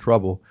is in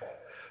trouble.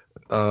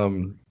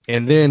 And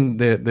then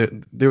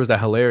there was that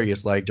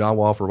hilarious like John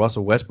Wall for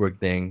Russell Westbrook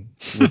thing,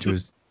 which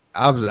was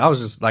I was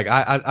just like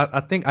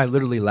I think I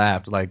literally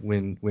laughed like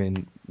when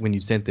you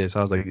sent this.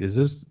 I was like, is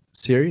this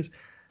serious?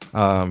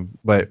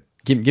 But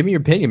give me your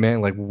opinion,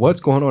 man. Like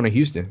what's going on in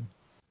Houston?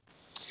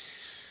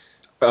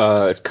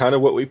 It's kind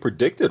of what we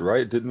predicted,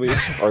 right? Didn't we?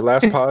 Our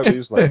last pod, we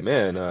was like,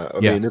 man, I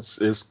Yeah, mean,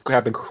 it's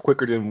happened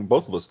quicker than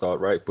both of us thought,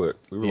 right? But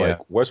we were yeah.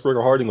 like, Westbrook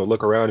or Harden will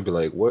look around and be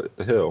like, what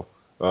the hell?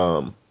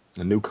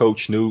 A new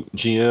coach, new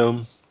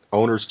GM,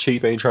 owner's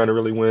cheap, ain't trying to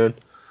really win,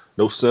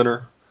 no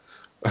center.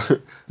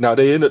 Now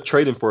they end up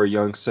trading for a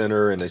young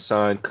center, and they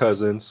signed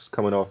Cousins,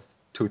 coming off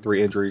 2,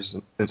 3 injuries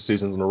in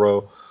seasons in a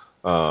row.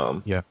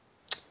 Um, Yeah.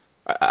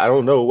 I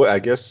don't know. What I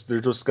guess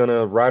they're just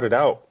gonna ride it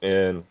out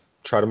and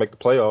try to make the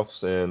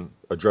playoffs and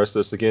address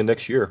this again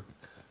next year.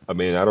 I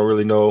mean, I don't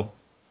really know.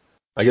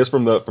 I guess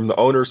from the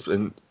owners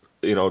and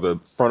the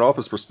front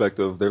office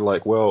perspective, they're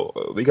like, well,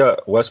 we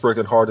got Westbrook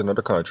and Harden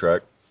under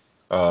contract,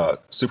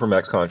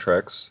 supermax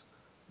contracts.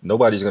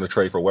 Nobody's going to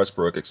trade for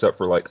Westbrook except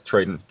for like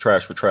trading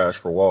trash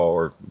for Wall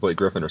or Blake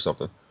Griffin or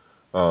something.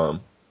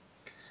 Um,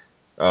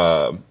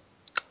 um,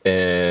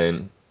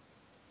 and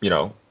you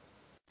know,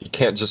 you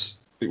can't just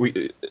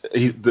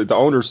the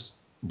owner's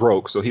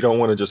broke, so he don't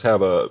want to just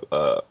have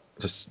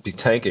just be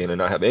tanking and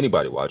not have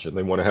anybody watching.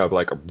 They want to have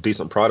like a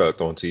decent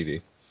product on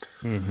TV.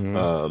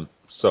 Mm-hmm.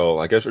 So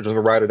I guess we're just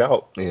gonna ride it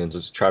out and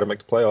just try to make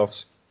the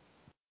playoffs.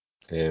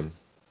 And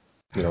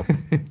you know,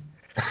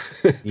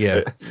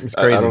 Yeah. It's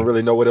I don't crazy.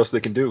 really know what else they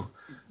can do.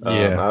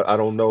 Yeah. I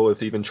don't know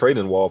if even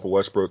trading Wall for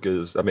Westbrook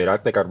is. I mean, I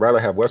think I'd rather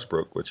have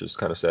Westbrook, which is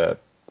kind of sad.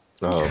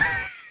 Um,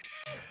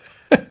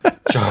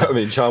 I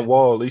mean, John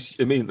Wall. At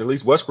least, I mean, at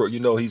least Westbrook. You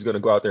know, he's going to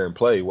go out there and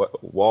play.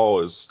 What Wall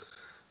is,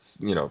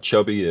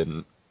 chubby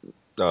and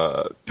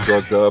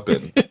drugged up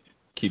and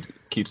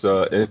keeps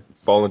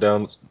falling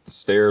down the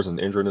stairs and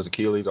injuring his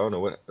Achilles. I don't know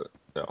what.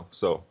 No,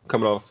 so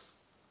coming off,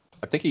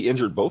 I think he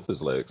injured both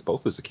his legs,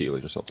 both his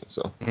Achilles or something.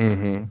 So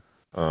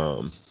Mm-hmm.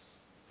 um,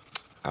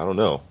 I don't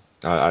know.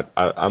 I'm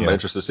Yeah.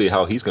 interested to see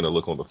how he's going to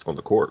look on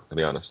the court. To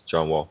be honest,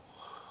 John Wall.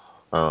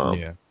 Um, Yeah.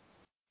 Yeah,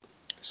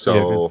 because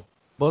so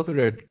both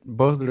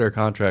of their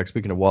contracts,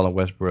 speaking of Wall and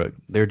Westbrook,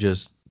 they're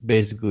just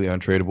basically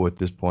untradeable at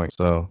this point.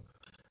 So,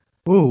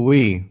 ooh,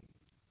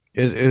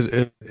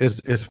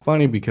 it's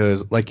funny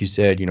because, like you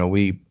said,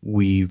 we've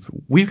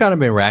kind of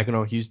been racking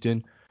on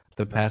Houston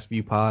the past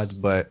few pods,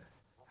 but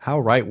how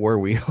right were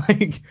we?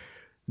 Like,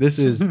 this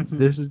is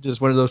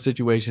just one of those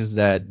situations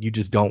that you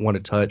just don't want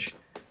to touch.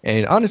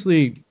 And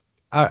honestly,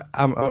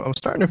 I'm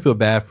starting to feel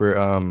bad for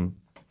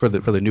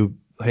the new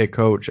head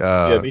coach.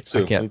 yeah, me I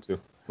too, can't me too.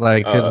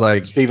 like because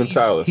like Steven he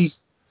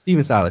Silas.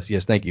 Steven Silas,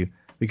 yes, thank you,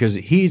 because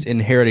he's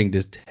inheriting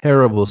this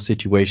terrible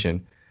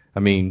situation. I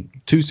mean,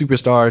 two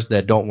superstars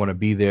that don't want to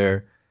be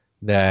there,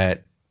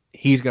 that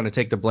he's going to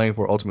take the blame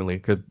for ultimately.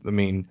 Because I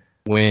mean,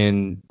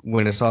 when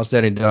it's all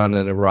said and done,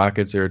 and the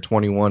Rockets are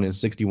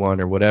 21-61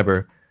 or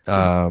whatever, Come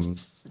on,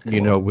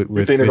 you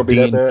with think they're gonna be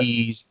that D and bad?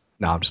 D's.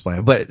 No, I'm just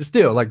playing. But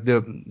still, like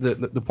the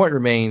point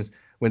remains,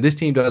 when this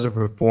team doesn't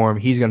perform,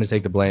 he's going to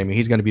take the blame and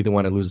he's going to be the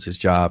one that loses his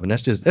job, and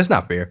that's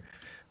not fair.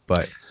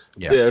 But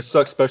yeah, Yeah, it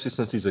sucks, especially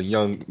since he's a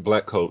young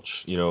black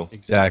coach.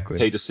 exactly.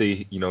 Hate to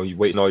see, you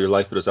waiting all your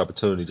life for this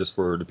opportunity just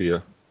for it to be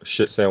a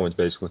shit sandwich,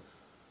 basically.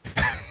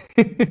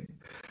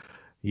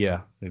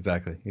 Yeah,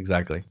 exactly.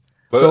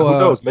 But So who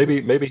knows?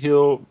 Maybe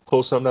he'll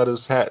pull something out of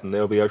his hat and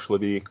they'll be actually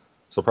be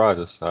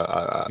surprises.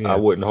 I yeah.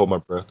 wouldn't hold my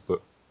breath,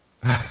 but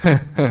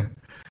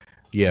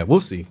Yeah,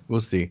 we'll see.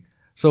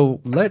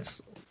 So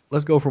let's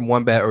go from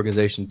one bad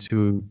organization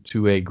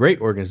to a great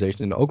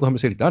organization, the Oklahoma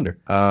City Thunder.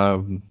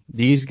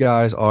 These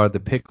guys are the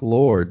pick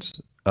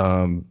lords.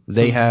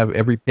 They have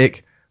every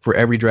pick for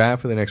every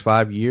draft for the next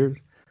 5 years.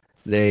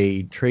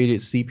 They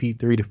traded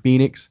CP3 to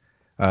Phoenix.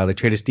 They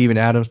traded Steven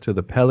Adams to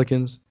the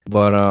Pelicans.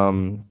 But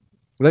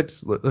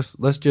let's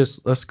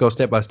go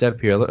step by step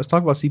here. Let's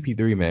talk about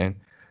CP3, man.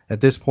 At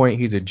this point,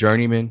 he's a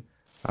journeyman.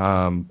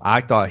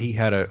 I thought he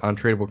had an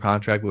untradeable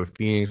contract with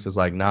Phoenix. Was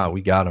like, nah,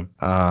 we got him.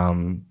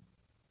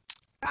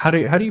 How do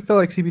you feel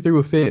like CP3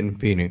 would fit in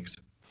Phoenix?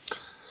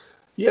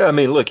 Yeah, I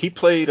mean, look, he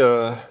played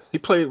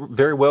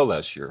very well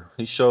last year.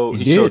 He He showed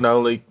did. not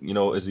only,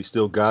 is he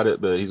still got it,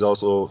 but he's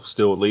also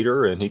still a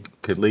leader, and he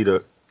could lead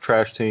a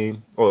trash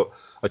team or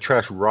a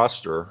trash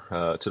roster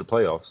to the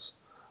playoffs.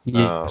 Um,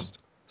 Yes,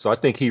 so I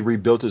think he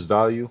rebuilt his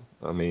value.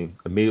 I mean,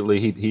 immediately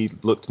he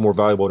looked more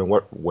valuable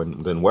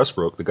than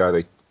Westbrook, the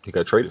guy he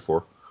got traded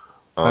for.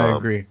 I Um,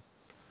 agree.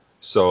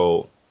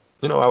 so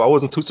I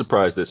wasn't too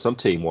surprised that some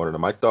team wanted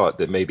him. I thought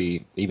that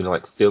maybe even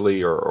like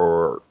Philly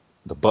or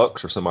the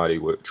Bucks or somebody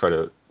would try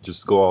to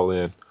just go all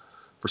in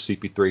for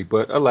CP3.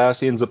 But alas,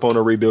 he ends up on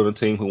a rebuilding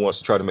team who wants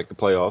to try to make the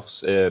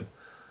playoffs. And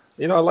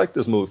I like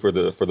this move for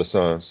the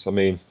Suns. I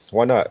mean,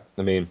 why not?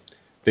 I mean,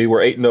 they were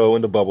 8-0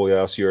 in the bubble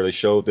last year. They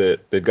showed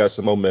that they've got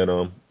some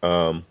momentum.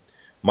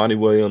 Monty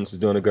Williams is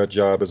doing a good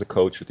job as a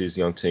coach with his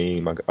young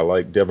team. I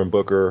like Devin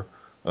Booker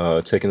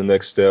taking the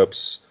next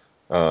steps.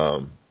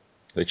 Um,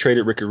 they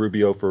traded Ricky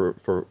Rubio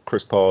for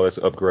Chris Paul. That's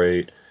an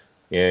upgrade.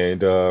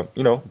 And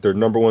their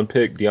number one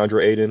pick,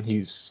 DeAndre Ayton,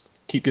 he's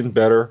keep getting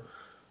better.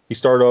 He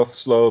started off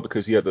slow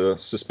because he had the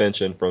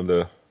suspension from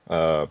the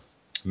uh,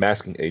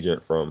 masking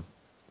agent from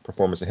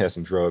performance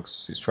enhancing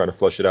drugs. He's trying to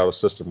flush it out of the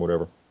system,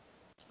 whatever.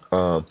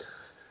 Um,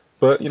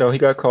 but he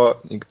got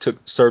caught. He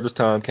served his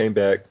time, came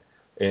back,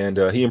 and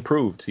he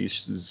improved.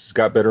 He's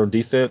got better on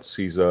defense.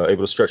 He's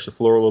able to stretch the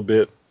floor a little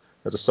bit.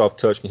 Has a soft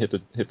touch, can hit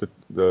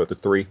the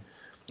three.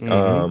 Mm-hmm.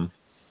 Um,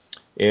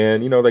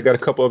 and they got a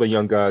couple other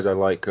young guys I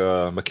like,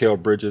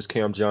 Mikal Bridges,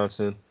 Cam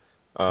Johnson,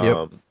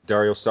 Yep.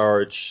 Dario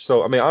Saric.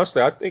 So I mean,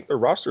 honestly, I think the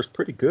roster is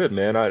pretty good,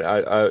 man.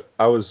 I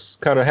was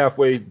kind of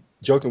halfway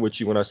joking with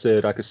you when I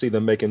said I could see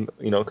them making,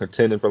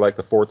 contending for like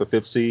the fourth or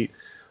fifth seed.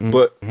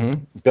 But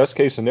Mm-hmm. best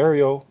case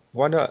scenario,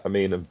 why not? I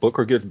mean, if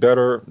Booker gets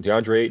better,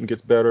 DeAndre Ayton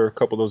gets better, a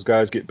couple of those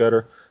guys get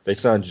better. They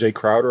signed Jay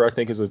Crowder, I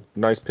think, is a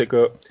nice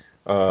pickup.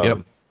 Yep.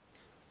 Um,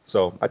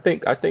 so I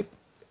think they're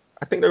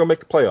gonna make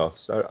the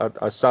playoffs.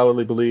 I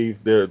solidly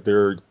believe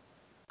they're.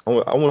 I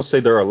want to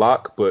say they're a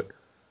lock, but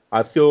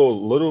I feel a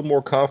little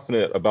more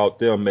confident about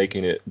them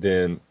making it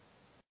than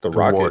the The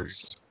Rockets,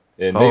 Warriors.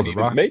 and Oh, maybe the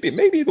even Rockets.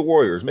 maybe the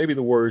Warriors. Maybe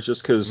the Warriors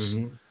just because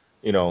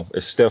Mm-hmm.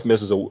 if Steph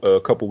misses a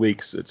couple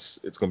weeks, it's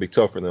gonna be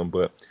tough for them.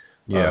 But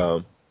Yeah.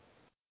 um,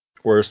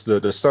 whereas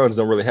the Suns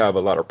don't really have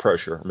a lot of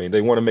pressure. I mean,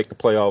 they want to make the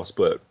playoffs,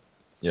 but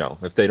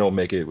if they don't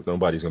make it,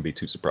 nobody's gonna be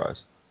too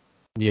surprised.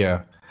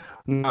 Yeah.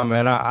 No,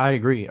 man, I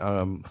agree.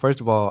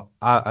 First of all,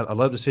 I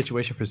love the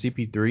situation for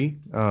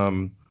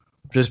CP3.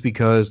 Just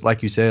because,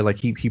 like you said, like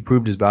he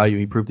proved his value.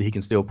 He proved that he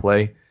can still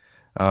play.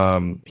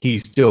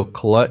 He's still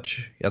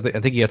clutch. I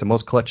think he had the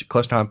most clutch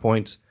time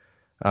points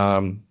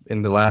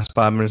in the last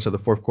 5 minutes of the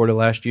fourth quarter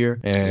last year.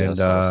 Yeah, I And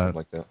saw something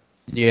like that.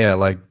 yeah,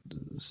 like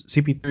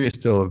CP3 is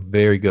still a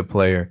very good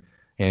player,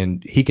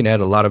 and he can add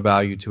a lot of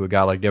value to a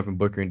guy like Devin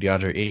Booker and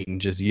DeAndre Ayton,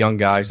 just young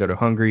guys that are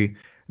hungry,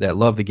 that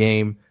love the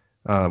game.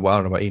 Well, I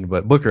don't know about Ayton,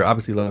 but Booker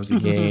obviously loves the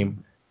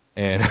game,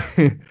 and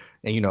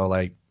and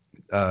like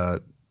uh,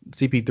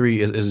 CP3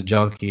 is a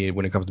junkie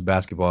when it comes to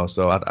basketball,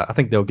 so I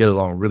think they'll get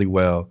along really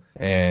well,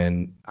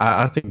 and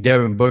I think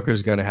Devin Booker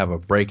is going to have a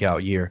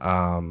breakout year.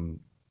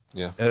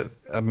 Yeah.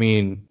 I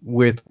mean,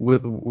 with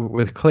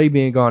Clay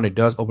being gone, it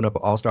does open up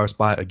an All Star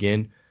spot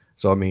again.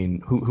 So I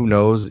mean, who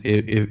knows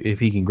if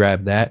he can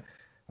grab that?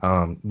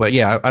 But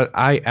yeah,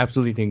 I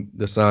absolutely think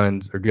the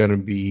Suns are going to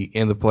be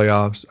in the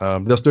playoffs.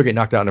 They'll still get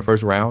knocked out in the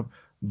first round,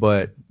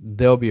 but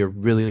they'll be a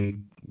really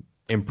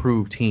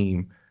improved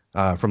team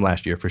from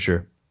last year for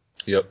sure.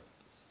 Yep.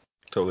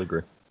 Totally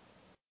agree.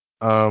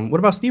 What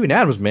about Steven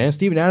Adams, man?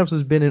 Steven Adams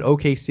has been in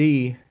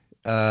OKC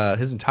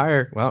his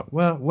entire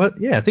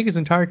yeah, I think his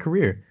entire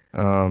career.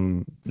 Yeah.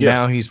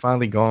 Now he's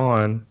finally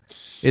gone.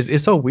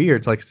 It's so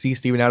weird to like see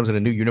Steven Adams in a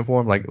new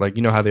uniform, like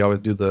how they always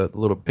do the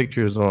little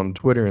pictures on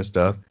Twitter and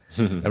stuff.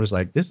 I'm just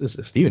like, this is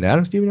Steven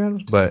Adams,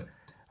 but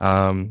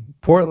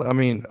Portland. I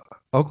mean,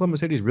 Oklahoma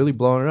City is really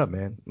blowing it up,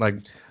 man. Like,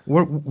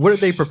 what are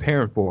they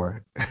preparing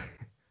for?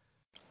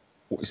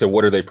 So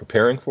what are they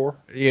preparing for?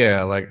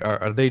 Yeah, like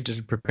are they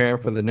just preparing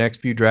for the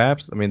next few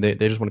drafts? I mean, they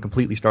just want to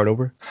completely start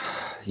over.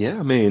 Yeah,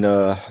 I mean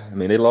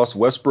they lost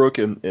Westbrook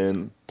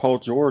and Paul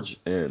George,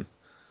 and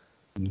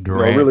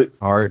Durant, really,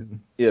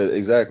 Harden. yeah,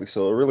 exactly.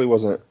 So it really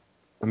wasn't.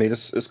 I mean,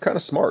 it's kind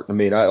of smart. I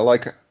mean, I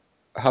like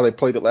how they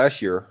played it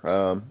last year.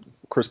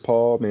 Chris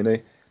Paul. I mean,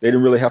 they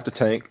didn't really have to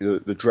tank.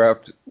 The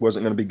draft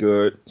wasn't going to be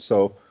good,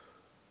 so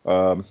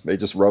they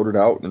just wrote it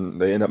out,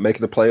 and they ended up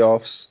making the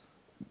playoffs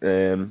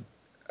and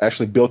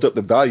actually built up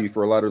the value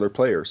for a lot of their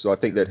players. So I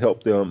think that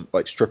helped them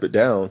like strip it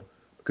down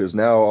because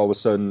now all of a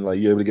sudden like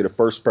you're able to get a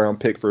first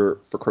round pick for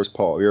Chris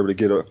Paul. You're able to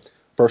get a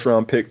first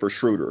round pick for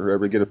Schroeder. You're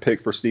able to get a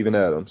pick for Steven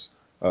Adams.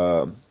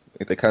 Um,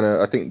 I think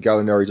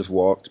Gallinari just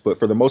walked, but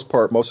for the most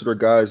part, most of their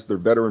guys, they're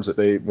veterans that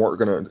they weren't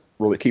going to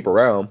really keep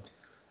around.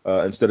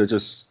 Instead of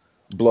just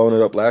blowing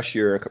it up last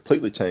year and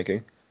completely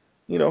tanking,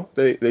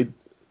 they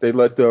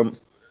let them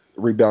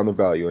rebound the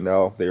value, and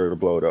now they're able to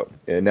blow it up.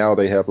 And now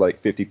they have like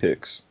 50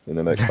 picks in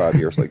the next 5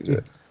 years, like you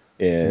said.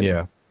 And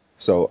Yeah.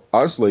 so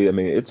honestly, I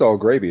mean, it's all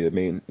gravy. I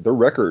mean, their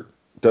record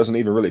doesn't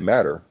even really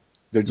matter.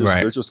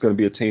 Right. They're just going to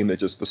be a team that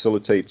just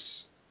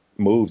facilitates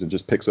moves and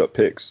just picks up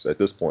picks at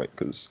this point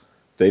because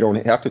they don't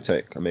have to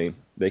tank. I mean,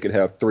 they could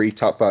have three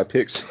top five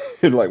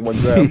picks in like one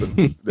draft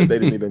that they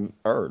didn't even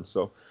earn.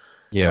 So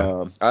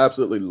Yeah. I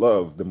absolutely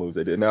love the moves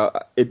they did. Now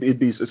it's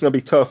going to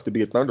be tough to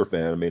be a Thunder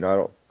fan. I mean, I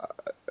don't.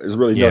 There's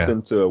really Yeah.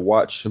 nothing to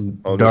watch Some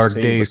on this dark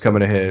team days besides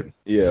coming ahead.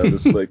 yeah,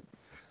 this like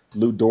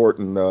Lou Dort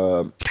and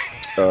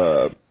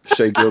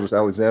Shea Gilgis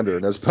Alexander,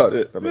 and that's about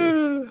it. I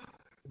mean,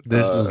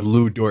 This is uh,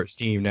 Lou Dort's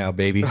team now,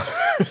 baby.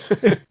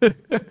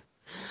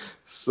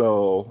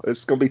 so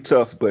it's gonna be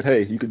tough. But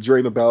hey, you can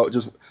dream about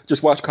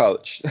just watch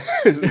college,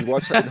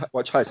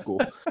 watch high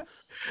school.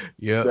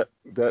 Yep.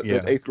 That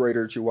Yeah. eighth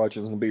grader that you're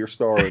watching is gonna be your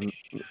star in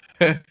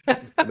the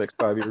next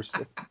 5 years.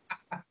 So.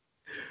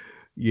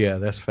 Yeah,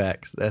 that's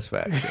facts. That's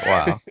facts.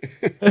 Wow.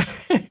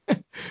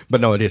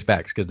 But no, it is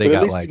facts because they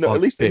But got like all at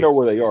these least they know picks.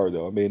 where they are,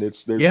 though. I mean,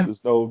 it's Yeah.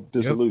 there's no Yep.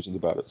 disillusions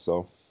about it.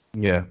 So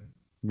Yeah.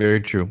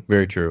 Very true.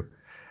 Very true.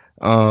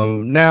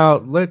 Now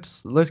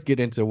let's get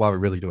into why we're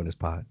really doing this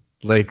pod.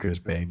 Lakers,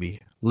 baby.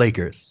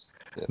 Lakers.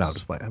 No, I'm yes,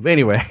 just playing. But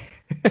anyway,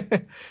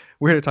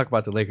 we're here to talk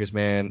about the Lakers,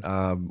 man.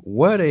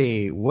 What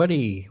a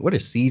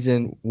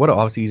season. What an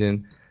off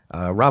season.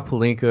 Rob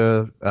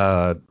Pelinka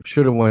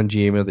should have won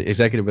GM of the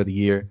Executive of the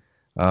Year.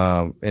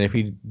 And if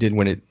he didn't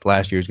win it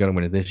last year, he's gonna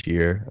win it this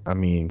year. I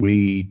mean,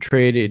 we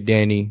traded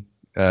Danny.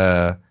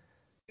 And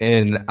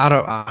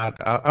I'm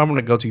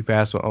gonna go too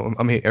fast. So I'm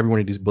gonna hit every one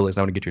of these bullets.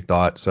 I want to get your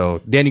thoughts.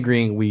 So Danny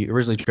Green, we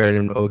originally traded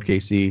him to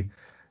OKC,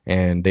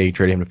 and they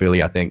traded him to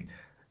Philly, I think.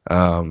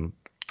 How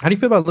do you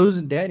feel about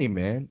losing Danny,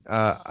 man?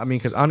 I mean,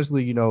 because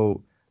honestly,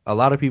 a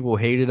lot of people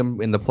hated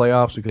him in the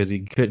playoffs because he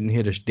couldn't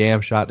hit a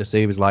damn shot to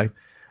save his life.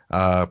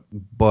 Uh,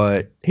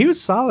 but he was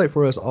solid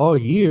for us all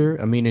year.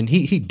 I mean, and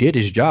he did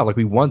his job. Like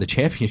we won the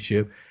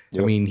championship. I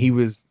yep. mean, he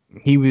was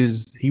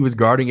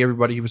guarding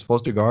everybody he was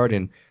supposed to guard,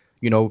 and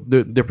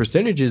the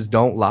percentages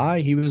don't lie.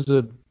 He was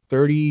a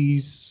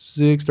 38%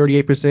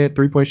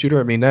 3-point shooter.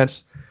 I mean,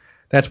 that's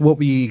what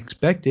we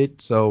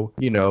expected. So,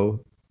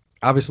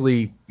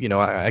 obviously,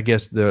 I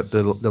guess the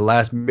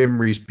last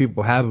memories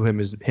people have of him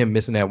is him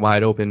missing that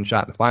wide open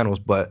shot in the finals.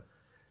 But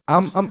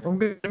I'm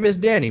gonna miss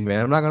Danny,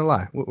 man. I'm not gonna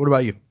lie. What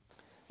about you?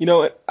 You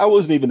know, I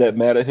wasn't even that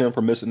mad at him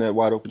for missing that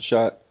wide open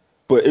shot,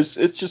 but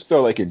it just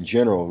felt like in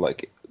general,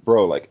 like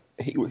bro, like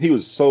he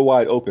was so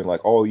wide open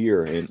like all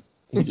year, and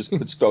it just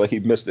felt like he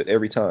missed it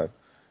every time.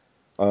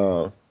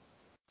 Uh,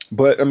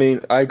 but I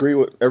mean, I agree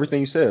with everything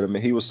you said. I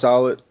mean, he was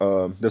solid.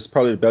 That's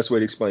probably the best way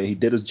to explain it. He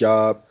did his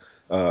job.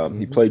 He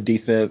Hmm. played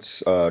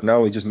defense. Not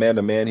only just man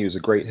to man, he was a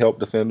great help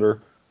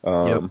defender.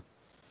 Yep.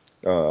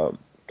 Um,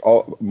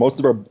 uh, most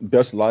of our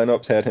best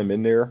lineups had him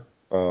in there.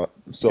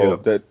 So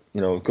Yep. that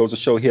goes to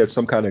show he had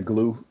some kind of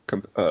glue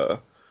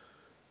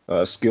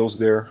skills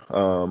there.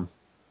 I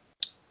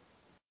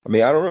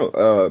mean, I don't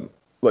know.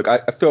 Look, I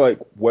feel like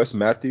Wes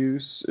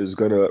Matthews is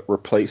gonna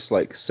replace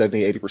like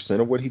 70,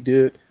 80% of what he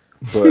did,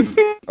 but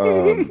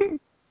um,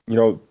 you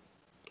know,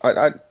 I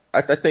I,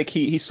 I think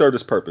he served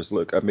his purpose.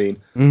 Look, I mean,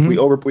 Hmm. we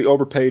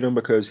overpaid him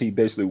because he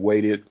basically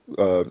waited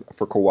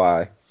for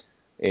Kawhi,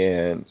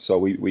 and so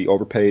we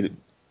overpaid,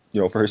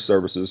 for his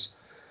services.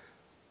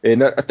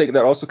 And I think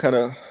that also kind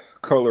of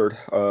colored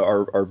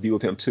our view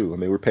of him too. I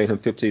mean, we're paying him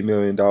 $15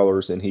 million,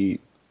 and he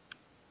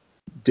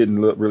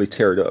didn't really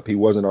tear it up. He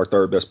wasn't our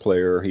third best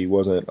player. He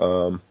wasn't.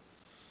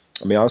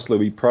 I mean, honestly,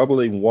 we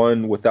probably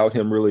won without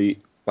him. Really,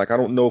 like I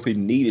don't know if we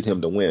needed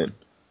him to win.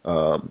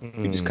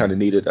 We just kind Mm. of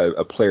needed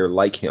a player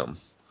like him,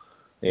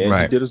 and he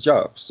Right. did his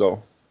job.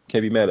 So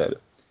can't be mad at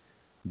it.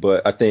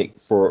 But I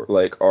think for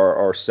like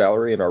our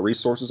salary and our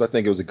resources, I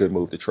think it was a good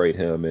move to trade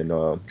him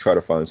and try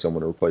to find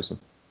someone to replace him.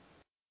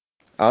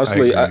 I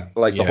Honestly, I agree.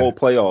 like the Yeah. whole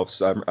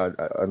playoffs. I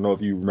don't know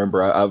if you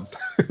remember. I've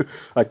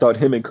I thought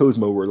him and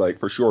Kuzma were like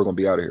for sure gonna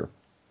be out of here.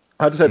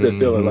 I just had that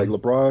feeling like Hmm.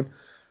 LeBron,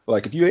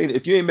 like if you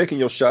ain't making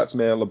your shots,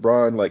 man,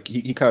 LeBron like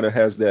he kind of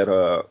has that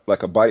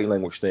like a body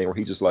language thing where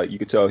he just like you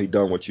could tell he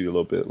done with you a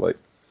little bit like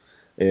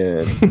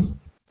and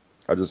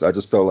I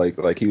just felt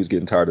like he was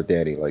getting tired of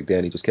Danny. Like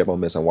Danny just kept on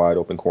missing wide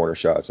open corner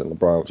shots and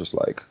LeBron was just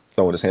like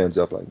throwing his hands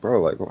up like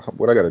bro like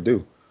what I got to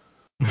do.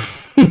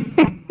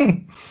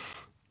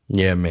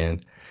 Yeah,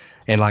 man.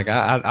 And like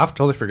I've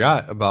totally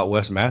forgot about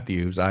Wes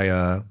Matthews.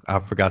 I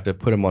forgot to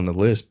put him on the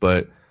list,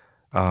 but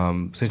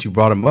since you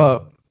brought him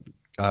up,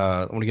 I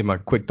want to give my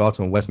quick thoughts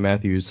on Wes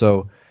Matthews.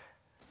 So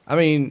I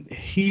mean,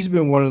 he's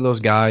been one of those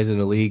guys in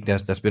the league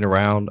that's been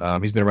around.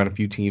 He's been around a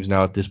few teams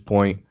now at this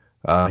point.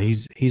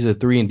 He's a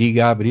 3-and-D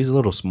guy, but he's a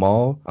little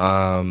small.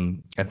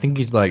 I think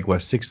he's like what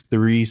 6'3",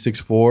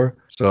 6'4". Yeah,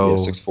 So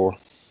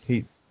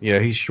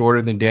 6'4". he's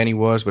shorter than Danny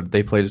was, but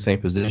they play the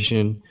same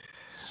position.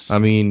 I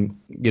mean,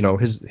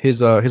 his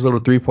little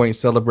 3-point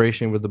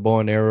celebration with the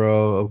bow and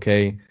arrow,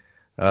 okay.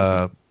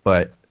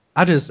 But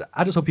I just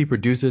hope he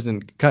produces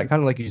and kind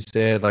of like you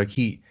said, like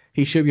he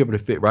should be able to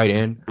fit right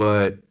in.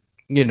 But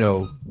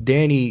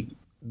Danny,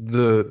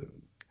 the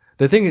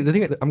the thing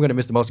that I'm going to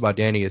miss the most about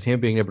Danny is him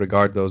being able to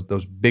guard those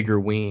bigger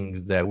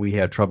wings that we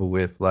had trouble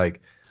with,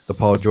 like the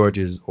Paul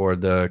Georges or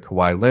the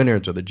Kawhi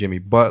Leonards or the Jimmy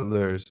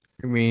Butlers.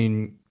 I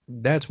mean,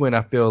 that's when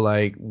I feel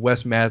like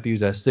Wes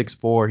Matthews at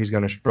 6'4", he's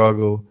going to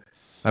struggle.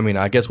 I mean,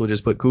 I guess we'll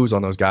just put Kuz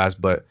on those guys,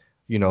 but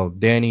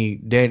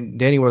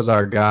Danny was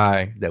our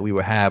guy that we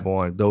would have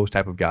on those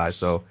type of guys.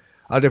 So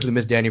I'll definitely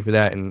miss Danny for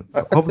that, and I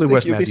hopefully think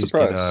Wes you'll be Matthews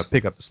can surprised.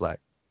 pick up the slack.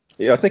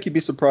 Yeah, I think you'd be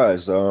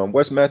surprised.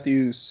 Wes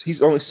Matthews,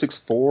 he's only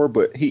 6'4",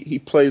 but he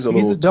plays a He's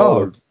little a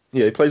taller. dog.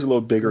 Yeah, he plays a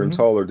little bigger and Hmm.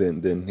 taller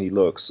than he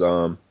looks.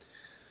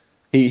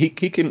 He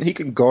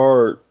can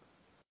guard.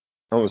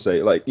 I want to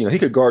say like he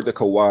could guard the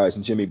Kawhis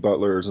and Jimmy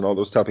Butlers and all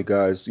those type of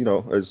guys.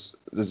 As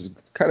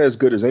kind of as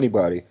good as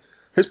anybody.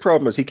 His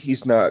problem is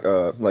he's not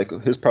like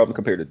his problem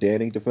compared to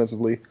Danny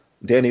defensively.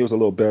 Danny was a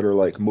little better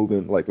like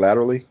moving like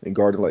laterally and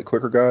guarding like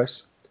quicker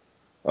guys.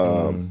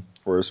 Mm,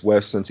 Whereas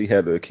West, since he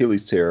had the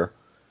Achilles tear,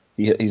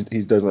 he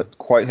doesn't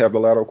quite have the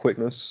lateral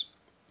quickness.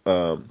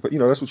 But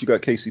that's what you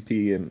got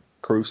KCP and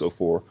Caruso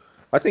for.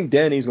 I think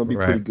Danny's gonna be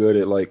pretty right. good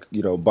at like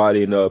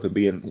bodying up and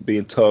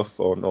being tough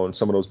on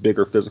some of those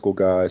bigger physical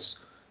guys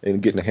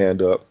and getting a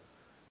hand up.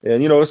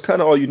 And that's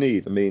kind of all you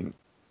need. I mean,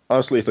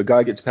 honestly, if a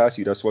guy gets past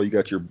you, that's why you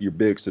got your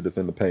bigs to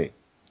defend the paint.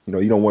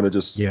 You don't want to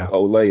just Yeah.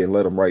 olay and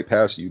let him right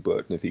past you.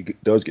 But if he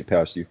does get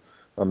past you,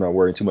 I'm not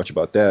worrying too much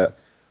about that.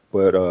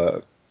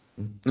 But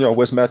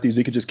Wes Matthews,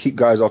 he could just keep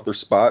guys off their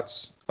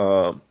spots,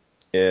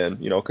 and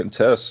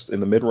contest in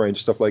the mid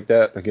range, stuff like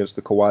that against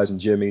the Kawhis and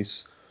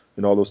Jimmys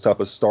and all those type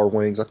of star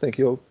wings. I think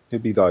he'll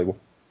be valuable.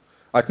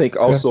 I think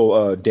Okay.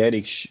 also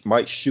Danny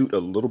might shoot a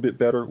little bit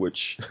better,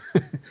 which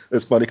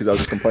it's funny because I was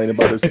just complaining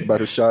about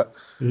his shot.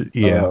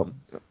 Yeah.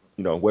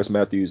 Um, Wes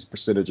Matthews'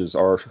 percentages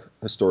are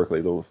historically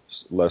a little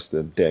less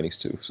than Danny's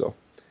too, so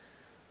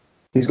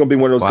he's going to be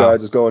one of those guys Wow.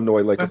 that's going to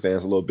annoy Laker Okay.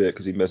 fans a little bit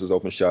because he misses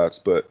open shots.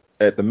 But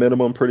at the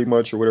minimum, pretty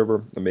much or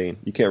whatever, I mean,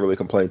 you can't really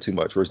complain too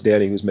much. Whereas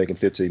Danny, who's making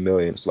 15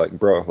 million, it's like,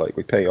 bro, like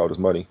we pay you all this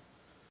money,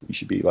 you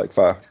should be like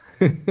five.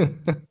 And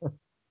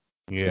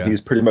Yeah.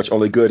 he's pretty much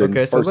only good in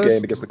Okay, so first game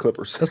let's against the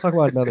Clippers. let's talk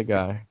about another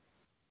guy.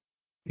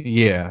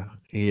 Yeah,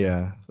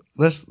 yeah.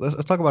 Let's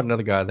talk about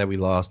another guy that we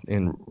lost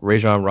in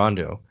Rajon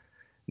Rondo.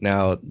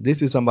 Now,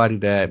 this is somebody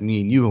that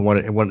me and you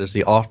wanted to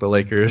see off the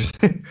Lakers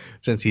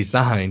since he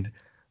signed.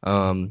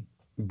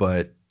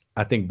 But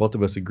I think both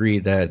of us agree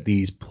that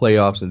these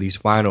playoffs and these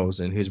finals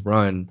and his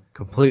run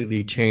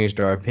completely changed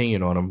our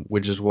opinion on him,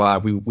 which is why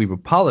we've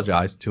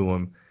apologized to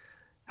him.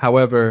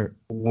 However,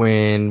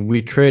 when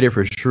we traded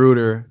for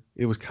Schroeder,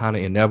 it was kind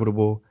of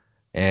inevitable,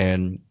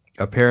 and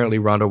apparently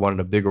Rondo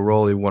wanted a bigger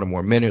role. He wanted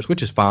more minutes,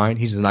 which is fine.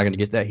 He's just not going to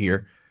get that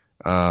here.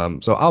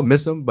 So I'll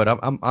miss him, but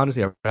I'm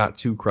honestly I'm not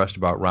too crushed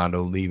about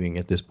Rondo leaving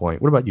at this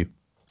point. What about you?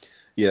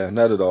 Yeah,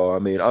 not at all. I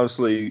mean,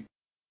 honestly,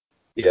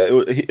 yeah,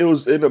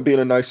 it ended up being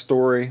a nice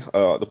story.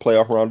 The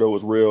playoff Rondo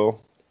was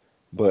real,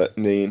 but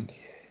I mean,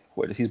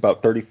 he's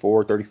about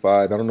 34,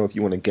 35. I don't know if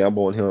you want to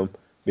gamble on him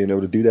being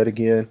able to do that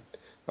again.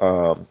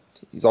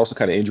 He's also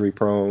kind of injury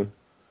prone.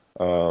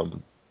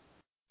 Um,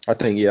 I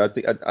think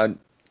I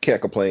can't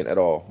complain at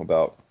all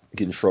about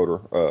getting Schroeder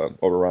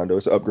over Rondo.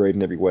 It's an upgrade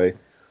in every way.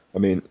 I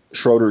mean,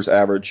 Schroeder's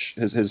average,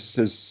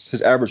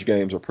 his average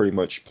games are pretty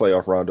much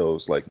playoff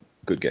Rondo's like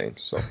good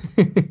games. So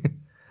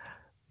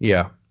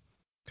Yeah,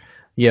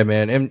 yeah,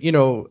 man, and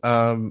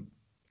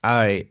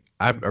I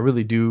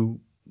really do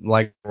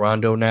like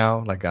Rondo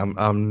now. Like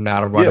I'm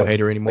not a Rondo yeah,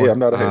 hater yeah, anymore. I'm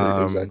not a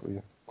hater exactly.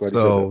 Yeah. Glad you said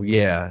that. So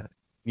yeah,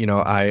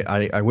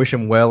 I wish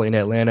him well in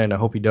Atlanta, and I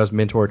hope he does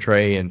mentor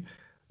Trey, and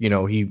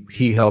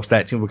he helps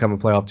that team become a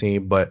playoff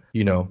team. But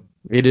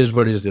it is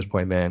what it is at this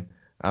point, man.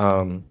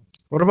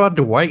 What about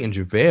Dwight and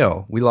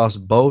JaVale? We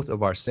lost both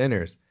of our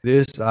centers.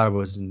 This I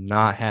was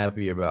not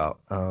happy about.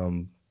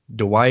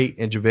 Dwight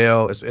and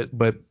JaVale,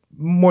 but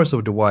more so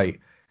Dwight.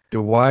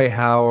 Dwight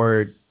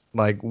Howard,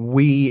 like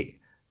we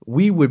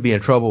would be in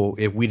trouble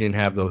if we didn't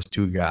have those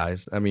two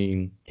guys.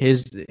 I'm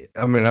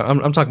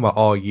talking about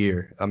all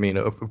year. I mean,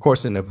 of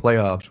course, in the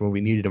playoffs when we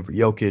needed them for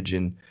Jokic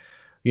and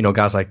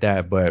guys like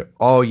that. But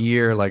all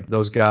year, like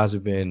those guys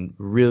have been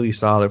really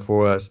solid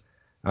for us.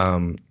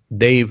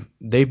 They've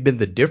been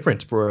the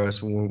difference for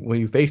us when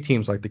you face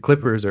teams like the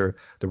Clippers or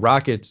the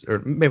Rockets, or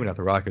maybe not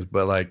the Rockets,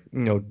 but like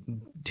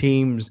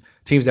teams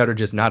that are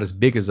just not as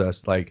big as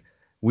us. Like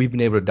we've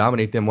been able to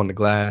dominate them on the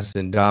glass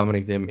and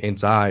dominate them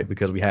inside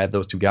because we had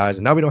those two guys,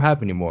 and now we don't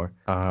have anymore.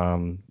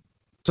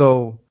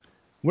 So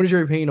what is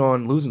your opinion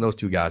on losing those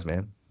two guys,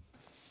 man?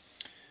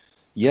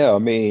 Yeah, I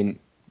mean,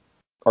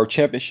 our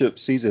championship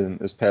season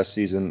this past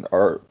season,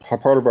 our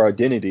part of our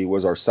identity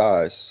was our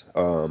size,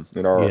 and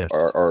Yes.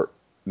 our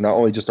not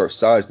only just our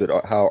size, but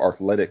how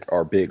athletic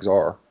our bigs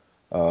are.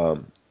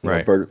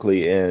 Right.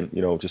 Vertically and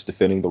just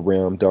defending the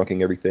rim,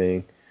 dunking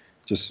everything.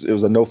 Just it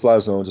was a no-fly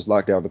zone, just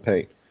lock down the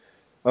paint.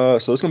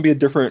 So it's gonna be a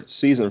different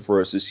season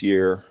for us this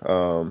year.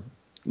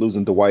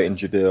 Losing Dwight and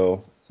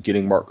JaVale,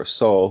 getting Marc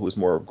Gasol, who's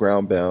more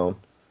ground bound,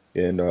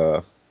 and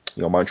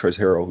Montrezl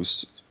Harrell,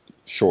 who's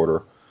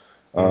shorter.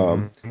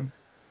 Um, Mm-hmm.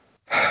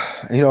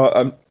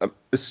 I'm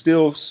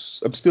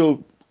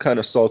still kind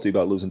of salty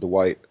about losing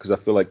Dwight because I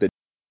feel like they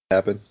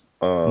happen.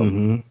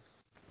 Um,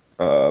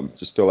 Mm-hmm.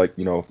 just feel like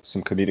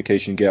some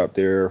communication gap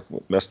there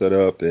messed that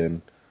up,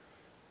 and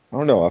I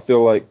don't know. I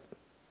feel like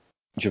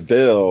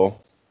JaVale.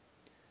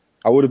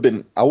 I would have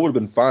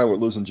been fine with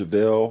losing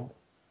JaVale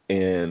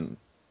and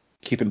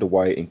keeping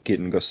Dwight and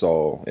getting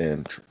Gasol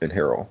and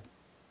Harrell.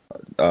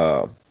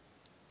 Uh,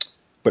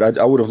 but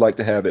I would have liked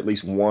to have at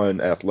least one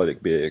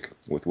athletic big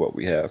with what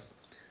we have.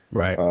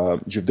 Right.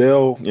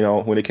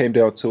 JaVale, when it came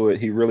down to it,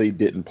 he really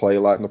didn't play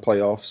a lot in the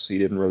playoffs. He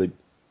didn't really,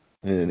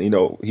 and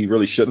he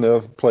really shouldn't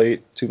have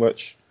played too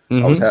much.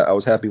 Mm-hmm. I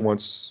was happy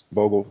once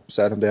Vogel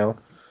sat him down,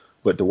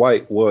 but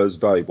Dwight was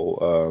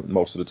valuable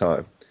most of the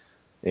time,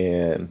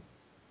 and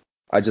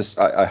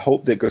I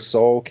hope that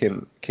Gasol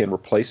can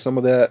replace some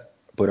of that,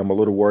 but I'm a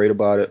little worried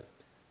about it,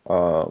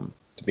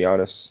 to be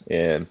honest.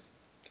 And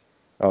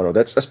I don't know.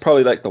 That's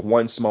probably like the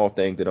one small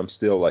thing that I'm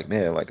still like,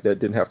 man, like that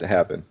didn't have to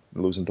happen,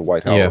 losing to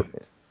Dwight Yeah. Howard.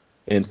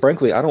 And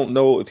frankly, I don't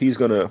know if he's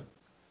gonna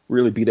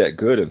really be that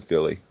good in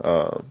Philly.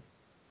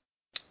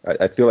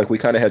 I feel like we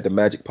kind of had the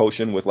magic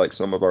potion with like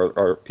some of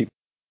our people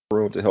in the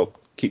room to help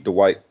keep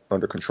Dwight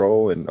under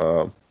control and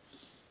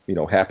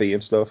happy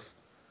and stuff.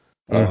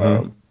 Mm-hmm.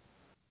 Um,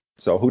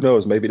 so who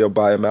knows? Maybe they'll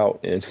buy him out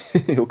and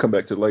he'll come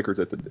back to the Lakers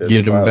at the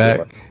Get him buyout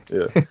back.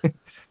 deadline. Yeah.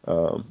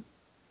 Um,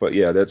 but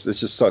yeah, it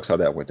just sucks how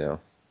that went down.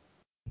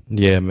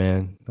 Yeah,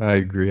 man. I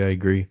agree. I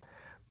agree.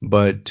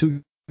 But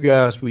two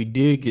guys we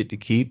did get to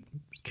keep,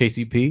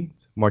 KCP,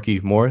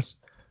 Marquise Morris.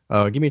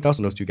 Give me your thoughts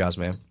on those two guys,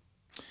 man.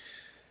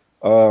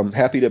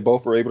 Happy that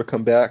both were able to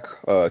come back.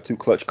 Two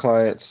clutch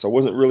clients. I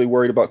wasn't really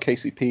worried about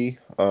KCP.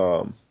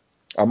 I'm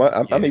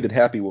Yeah. even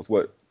happy with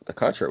what the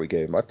contract we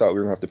gave him. I thought we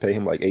were gonna have to pay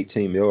him like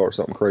 18 mil or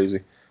something crazy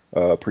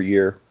per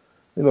year.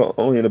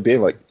 Only ended up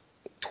being like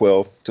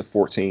 12 to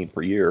 14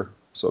 per year.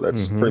 So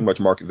that's Mm-hmm. pretty much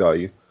market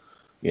value.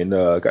 And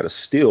got a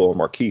steal on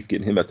Markeith,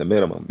 getting him at the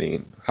minimum. I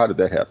mean, how did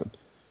that happen?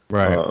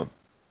 Right. Um,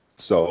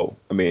 so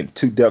I mean,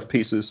 two depth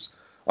pieces.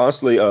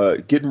 Honestly,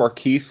 getting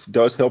Markeith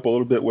does help a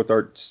little bit with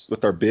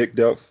our big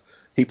depth.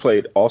 He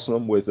played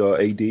awesome with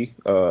AD.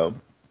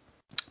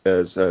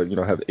 As have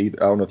I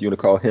don't know if you want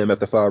to call him at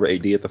the five or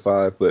AD at the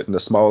five, but in the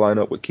small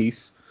lineup with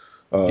Keith,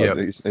 Yep.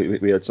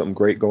 we had something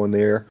great going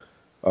there.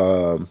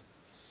 Um,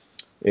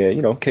 and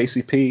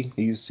KCP,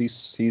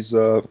 he's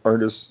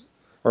earned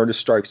his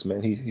stripes,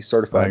 man. He's I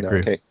certified now.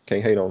 agree.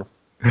 Can't hate on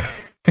him.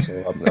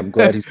 So I'm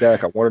glad he's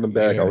back. I wanted him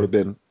back. I would Yeah. have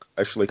been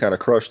actually kind of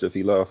crushed if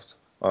he left,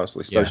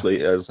 honestly, Yeah.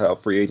 especially as how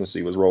free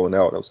agency was rolling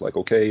out. I was like,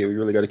 okay, we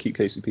really got to keep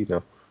KCP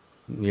now.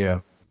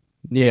 Yeah.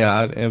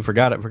 And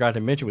forgot to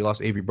mention we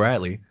lost Avery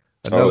Bradley,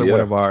 Oh another one yeah,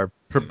 of our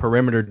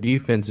perimeter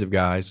defensive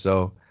guys.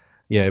 So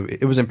yeah,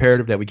 it was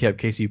imperative that we kept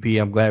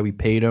KCP. I'm glad we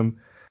paid him.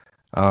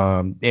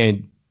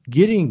 And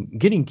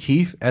getting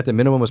Keith at the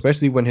minimum,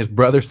 especially when his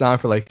brother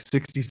signed for like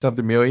 60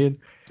 something million,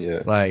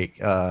 yeah, like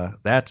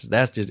that's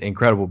just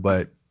incredible.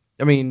 But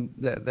I mean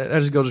that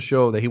just goes to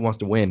show that he wants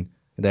to win,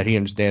 and that he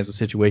understands the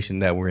situation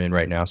that we're in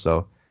right now.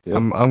 So yep.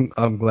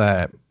 I'm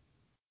glad.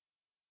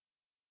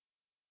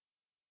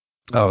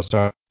 Oh,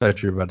 sorry, I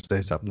thought you were about to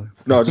say something.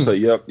 No, I'll just say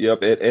yep,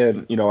 yep,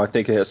 and I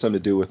think it has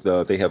something to do with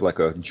they have like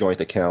a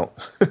joint account.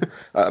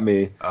 I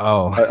mean,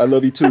 Oh. I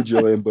love you too,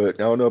 Julian, but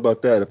I don't know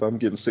about that. If I'm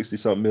getting 60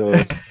 something mil,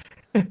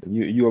 and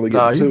you only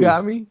No, getting you two,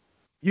 got me.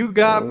 You I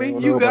got me.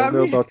 don't You know got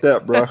me. about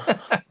that, bro.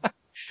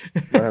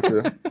 Might have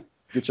to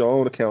get your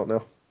own account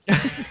now.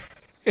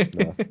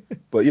 No,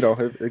 but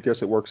I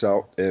guess it works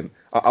out. And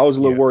I was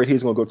a little Yeah. worried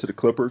he's going to go to the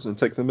Clippers and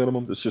take the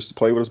minimum. It's just to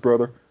play with his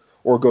brother,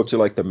 or go to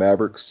like the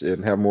Mavericks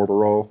and have more of a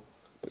role.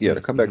 But yeah,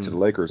 to come back to Mm-hmm. the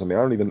Lakers, I mean,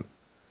 I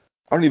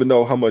don't even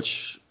know how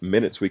much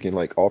minutes we can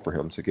like offer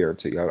him to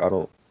guarantee. I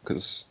don't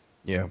because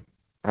Yeah.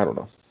 I don't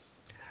know.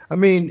 I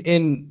mean,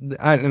 and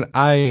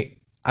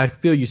I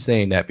feel you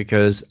saying that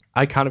because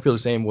I kind of feel the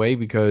same way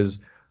because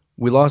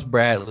we lost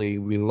Bradley,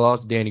 we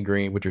lost Danny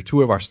Green, which are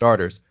two of our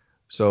starters.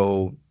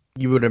 So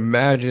you would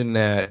imagine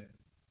that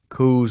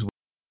Kuz,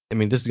 I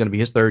mean, this is going to be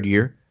his third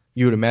year.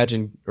 You would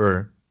imagine,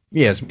 or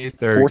yeah, it's his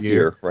third Fourth year.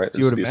 year, right? So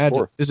you This would will be his imagine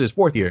fourth. this is his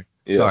fourth year.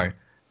 Yeah, Sorry.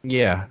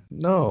 Yeah.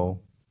 No.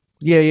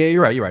 Yeah.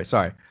 You're right. You're right.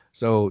 Sorry.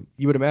 So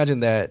you would imagine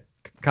that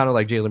kind of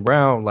like Jalen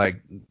Brown, like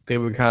they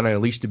would kind of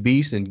unleash the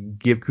beast and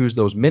give Kuz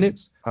those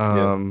minutes,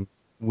 yeah.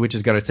 which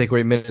is going to take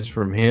away minutes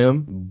from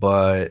him.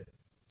 But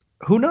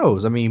who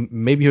knows? I mean,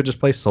 maybe he'll just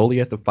play solely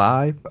at the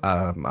five.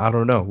 I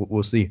don't know.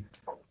 We'll see.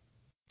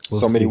 We'll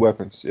So many see.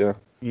 weapons. Yeah,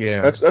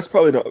 Yeah. that's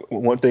probably the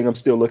one thing I'm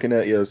still looking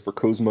at. Is for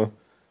Kuzma,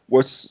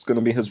 what's going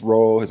to be his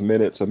role, his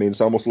minutes? I mean,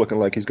 it's almost looking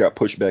like he's got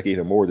pushed back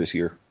even more this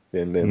year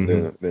Hmm.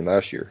 than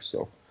last year.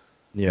 So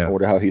I Yeah.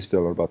 wonder how he's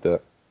feeling about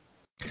that,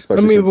 I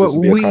especially mean, since what this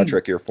will be a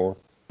contract year for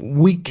him.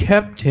 we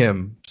kept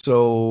him,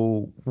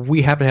 so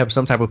we have to have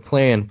some type of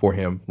plan for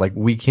him. Like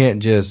we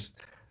can't just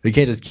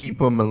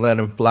keep him and let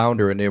him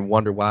flounder and then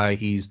wonder why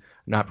he's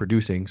not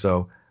producing.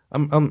 So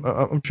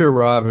I'm sure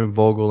Rob and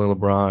Vogel and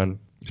LeBron,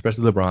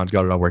 especially LeBron's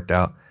got it all worked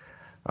out.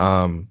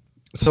 Um,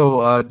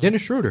 so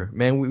Dennis Schroeder,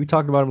 man, we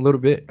talked about him a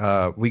little bit.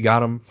 We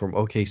got him from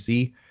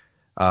OKC.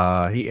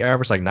 He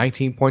averaged like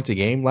 19 points a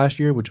game last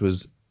year, which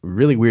was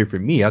really weird for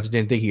me. I just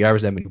didn't think he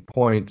averaged that many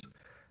points.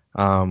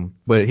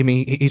 But I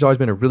mean, he's always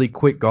been a really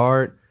quick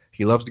guard.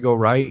 He loves to go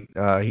right.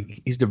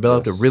 He's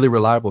developed a really Yes.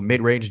 reliable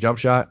mid-range jump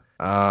shot.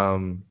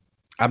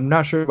 I'm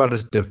not sure about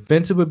his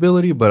defensive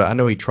ability, but I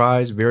know he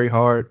tries very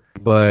hard.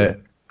 Yeah.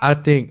 But I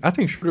think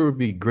Schroeder would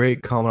be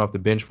great coming off the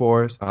bench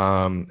for us.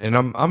 And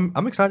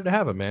I'm excited to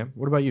have him, man.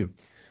 What about you?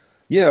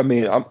 Yeah, I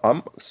mean,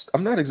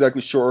 I'm not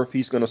exactly sure if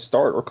he's going to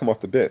start or come off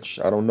the bench.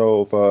 I don't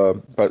know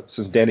if, but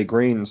since Danny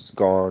Green's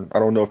gone, I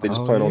don't know if they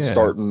just Oh plan on yeah,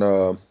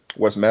 starting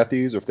Wes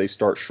Matthews or if they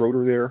start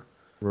Schroeder there,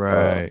 uh,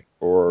 right.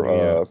 or Yeah,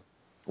 uh,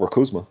 or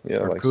Kuzma. Yeah,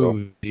 or like so.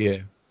 Kuz. Yeah, yeah.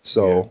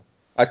 So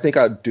I think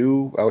I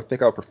do. I would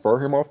think I would prefer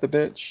him off the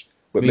bench,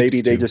 but Me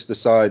maybe they too. just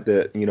decide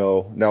that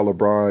now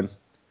LeBron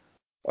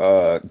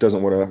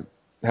doesn't want to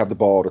have the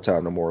ball all the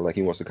time no more. Like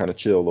he wants to kind of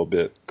chill a little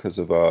bit because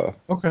of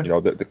Okay.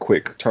 the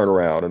quick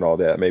turnaround and all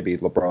that. Maybe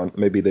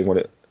they want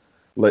to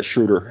let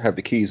Schroeder have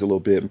the keys a little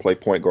bit and play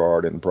point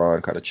guard and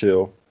Bron kind of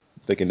chill.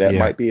 Thinking that Yeah.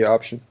 might be an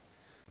option.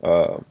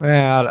 Uh,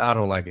 I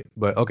don't like it,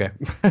 but okay.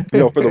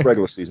 for the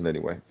regular season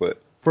anyway. But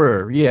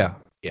Yeah,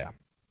 yeah.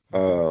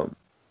 um,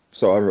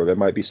 so I don't know. That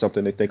might be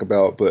something they think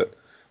about. But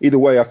either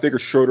way, I figure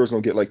Schroeder's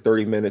gonna get like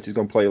 30 minutes. He's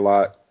gonna play a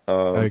lot, I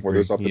whether agree.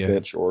 it's off the Yeah.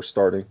 bench or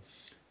starting.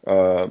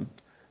 Um,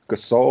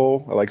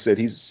 Gasol, like I said,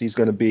 he's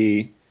going to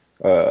be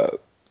uh,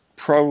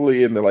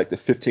 probably in the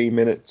 15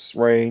 minutes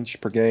range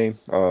per game,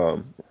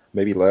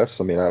 maybe less.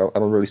 I mean, I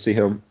don't really see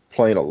him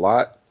playing a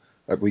lot.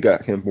 We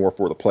got him more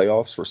for the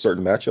playoffs for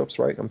certain matchups,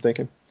 right? I'm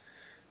thinking.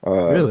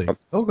 Really?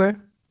 Okay.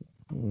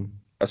 Mm.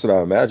 That's what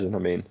I imagine. I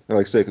mean, like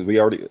I said,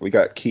 because we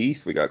got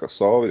Keith, we got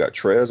Gasol, we got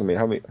Trez. I mean,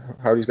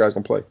 how are these guys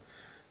gonna play?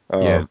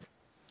 Yeah. Um,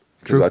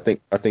 because I True.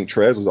 think I think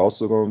Trez is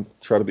also going to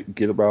try to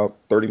get about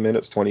 30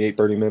 minutes, 28,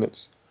 30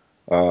 minutes.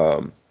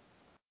 Um,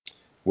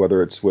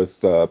 whether it's with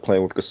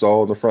playing with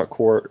Gasol in the front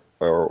court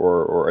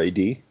or AD.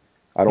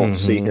 I don't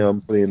see Mm-hmm.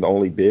 him being the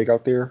only big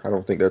out there. I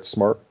don't think that's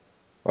smart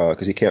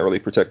because he can't really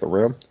protect the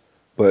rim.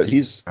 But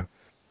Yeah.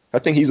 I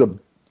think he's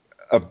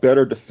a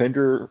better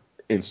defender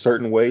in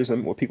certain ways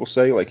than what people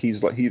say. He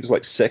was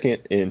like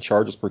second in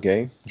charges per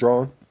game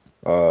drawn.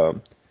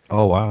 Um,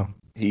 Oh wow.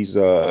 he's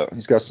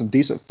got some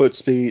decent foot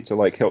speed to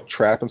like help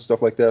trap and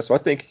stuff like that. So I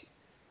think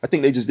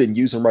they just didn't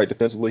use him right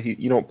defensively.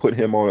 You don't put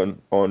him on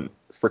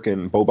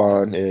freaking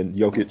Boban and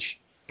Jokic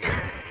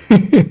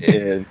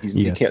and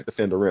he Yeah. can't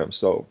defend the rim.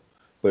 So,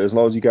 but as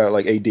long as you got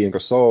like AD and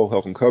Gasol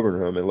helping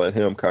cover him and let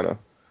him kind of,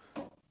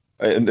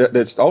 and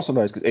that's also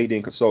nice because AD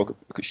and Gasol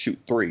could shoot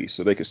threes,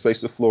 so they could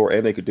space the floor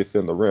and they could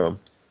defend the rim,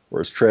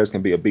 whereas Trez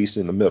can be a beast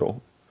in the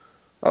middle.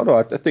 I don't know.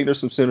 I think there's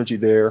some synergy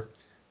there,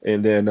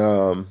 and then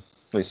like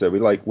I said, we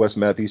like Wes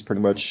Matthews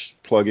pretty much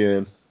plug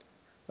in,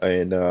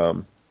 and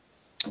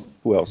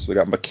who else? We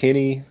got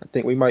McKinney. I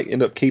think we might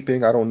end up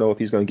keeping. I don't know if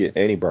he's going to get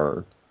any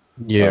burn.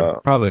 Yeah. Uh,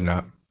 Probably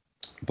not.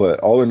 But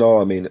all in all,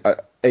 I mean,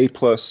 A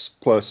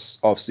plus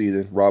off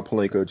season. Rob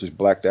Pelinka just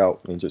blacked out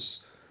and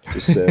just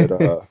said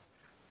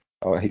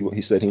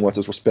he said he wants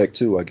his respect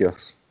too. I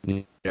guess.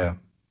 Yeah.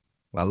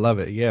 I love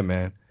it. Yeah,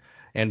 man.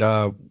 And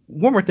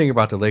one more thing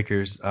about the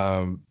Lakers,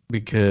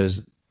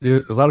 because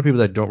there's a lot of people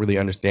that don't really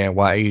understand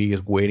why AD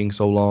is waiting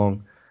so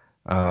long.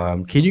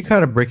 Can you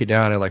kind of break it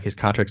down at like his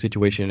contract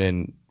situation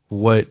and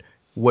what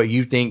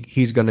you think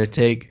he's gonna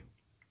take?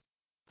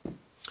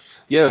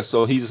 Yeah.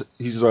 So he's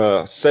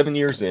 7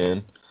 years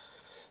in.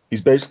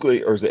 He's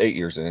basically, or is it 8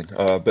 years in?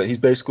 But he's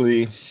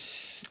basically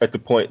at the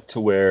point to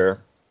where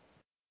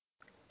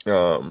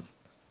um,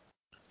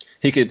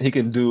 he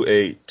can do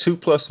a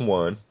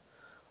 2+1,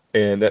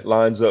 and that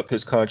lines up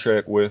his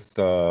contract with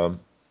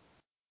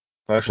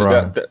actually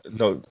LeBron. that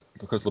no,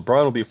 because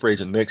LeBron will be a free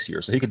agent next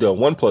year, so he could do a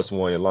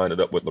 1+1 and line it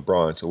up with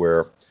LeBron to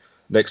where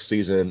next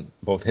season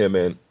both him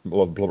and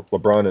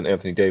LeBron and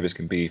Anthony Davis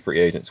can be free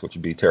agents, which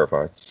would be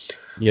terrifying.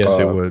 Yes,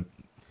 it Uh, would.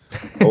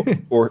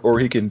 or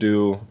he can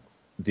do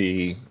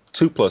the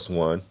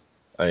 2+1,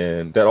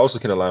 and that also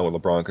can align with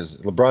LeBron because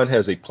LeBron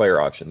has a player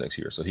option next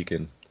year, so he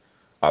can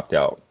opt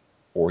out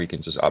or he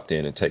can just opt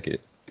in and take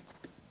it.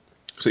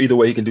 So either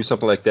way, he can do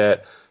something like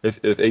that. If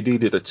AD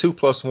did the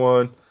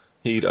 2+1,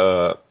 he'd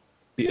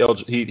be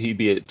eligible. He'd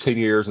be at 10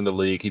 years in the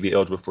league. He'd be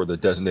eligible for the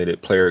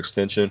designated player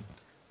extension,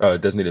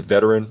 designated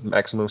veteran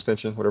maximum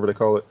extension, whatever they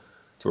call it.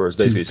 To where it's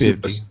basically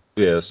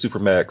 $250. super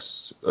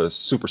max, a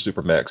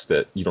super max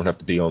that you don't have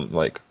to be on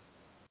like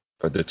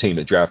the team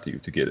that drafted you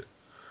to get it.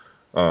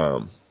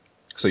 Um,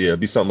 so yeah, it'd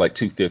be something like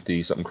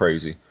 250, something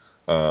crazy.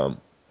 Um,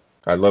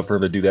 I'd love for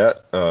him to do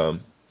that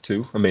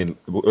too. I mean,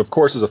 of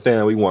course, as a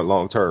fan, we want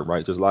long term,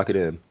 right? Just lock it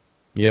in.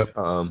 Yep.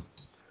 Um,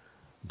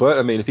 but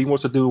I mean, if he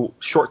wants to do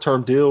short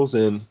term deals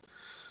and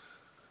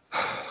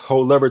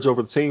hold leverage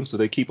over the team so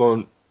they keep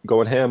on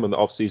going ham in the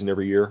offseason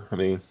every year, I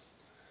mean,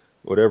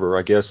 whatever,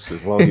 I guess,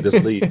 as long as he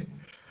doesn't leave.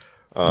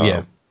 Yeah.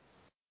 Um,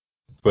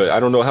 but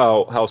I don't know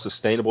how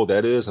sustainable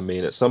that is. I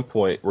mean, at some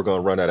point, we're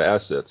going to run out of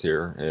assets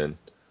here. And,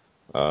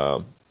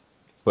 um,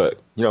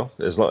 but,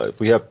 as long if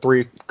we have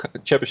three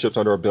championships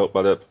under our belt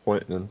by that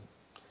point, then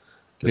I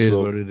It guess is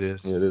we'll, what it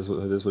is. yeah, it is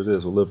what it is.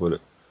 We'll live with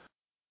it.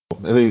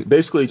 I mean,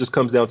 basically, it just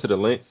comes down to the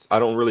length. I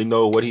don't really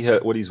know what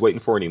he's waiting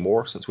for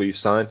anymore since we've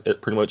signed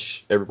it, pretty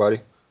much everybody.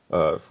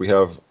 if we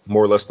have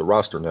more or less the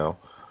roster now.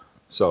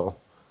 So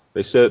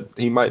they said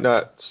he might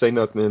not say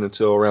nothing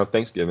until around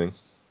Thanksgiving.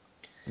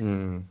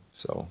 Mm,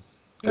 So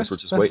I guess we're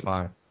that's just that's waiting.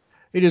 fine.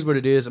 It is what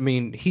it is. I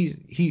mean,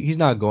 he's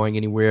not going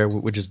anywhere,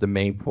 which is the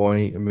main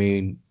point. I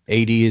mean,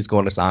 AD is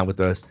going to sign with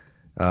us.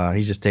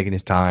 He's just taking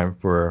his time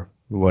for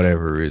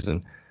whatever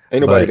reason.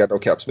 Ain't nobody But got no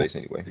cap space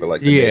anyway, but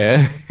like the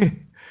Knicks.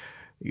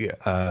 yeah,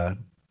 yeah.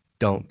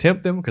 Don't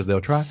tempt them because they'll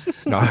try.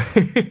 No.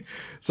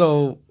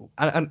 So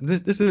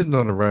this isn't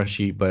on the run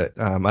sheet, but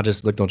I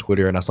just looked on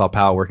Twitter and I saw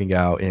Powell working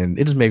out, and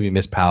it just made me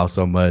miss Powell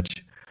so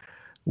much.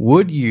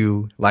 Would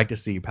you like to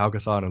see Pau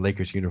Gasol in a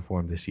Lakers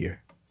uniform this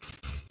year?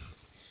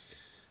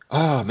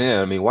 Oh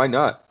man, I mean, why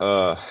not?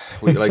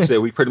 We like I said,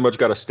 we pretty much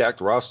got a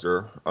stacked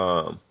roster.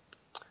 I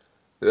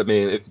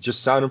mean, if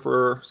just sign him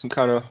for some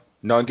kind of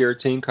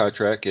non-guaranteed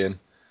contract, and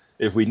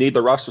if we need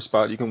the roster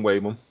spot, you can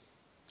waive him.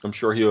 I'm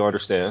sure he'll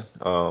understand.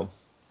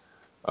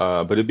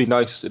 But it'd be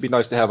nice. It'd be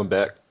nice to have him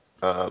back.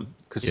 Yeah.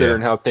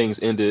 Considering how things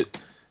ended,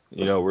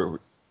 you know,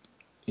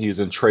 he's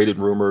in traded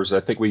rumors. I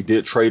think we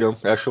did trade him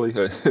actually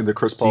in the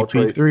Chris Paul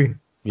trade, CP3.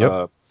 Yep.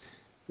 uh,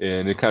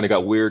 and it kind of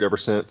got weird ever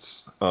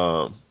since.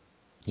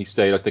 He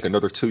stayed, I think,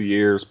 another 2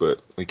 years,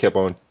 but he kept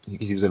on.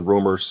 He was in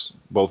rumors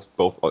both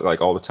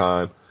like all the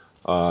time.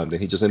 Then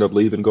he just ended up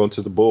leaving, going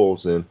to the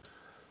Bulls, and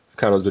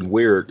kind of has been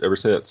weird ever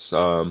since.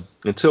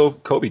 Until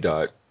Kobe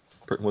died.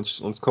 Once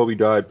Kobe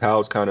died,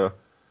 Powell's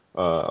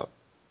uh,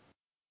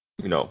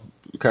 you know,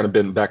 kind of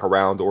been back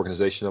around the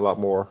organization a lot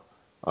more.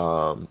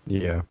 Um,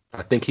 Yeah.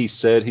 I think he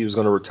said he was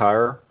going to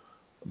retire,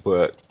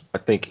 but I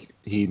think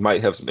he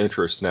might have some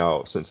interest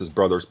now since his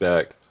brother's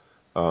back.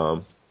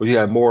 We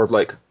had more of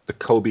like the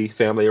Kobe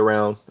family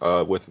around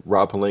with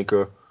Rob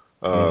Pelinka.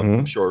 I'm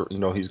Mm-hmm. sure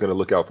he's going to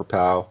look out for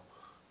Powell.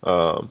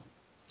 Um,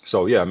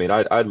 so yeah, I mean,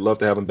 I'd love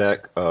to have him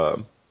back.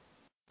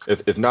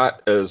 If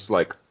not as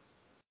like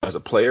as a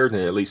player,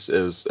 then at least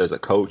as a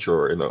coach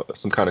or in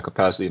some kind of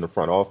capacity in the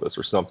front office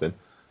or something.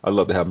 I'd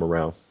love to have him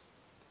around.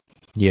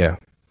 Yeah.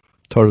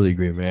 Totally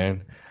agree,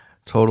 man.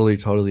 Totally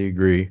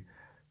agree.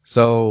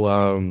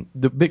 So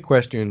the big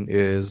question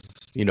is,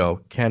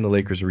 can the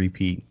Lakers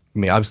repeat? I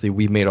mean, obviously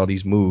we've made all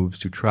these moves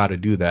to try to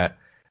do that.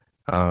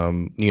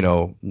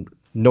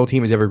 No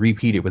team has ever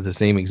repeated with the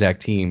same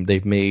exact team.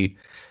 They've made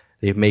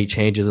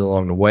changes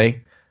along the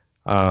way.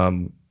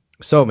 Um,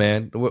 so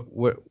man,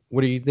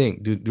 what do you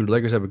think? Do the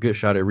Lakers have a good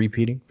shot at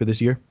repeating for this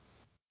year?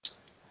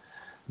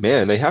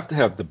 Man, they have to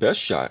have the best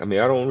shot. I mean,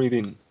 I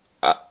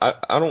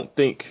don't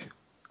think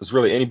there's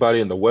really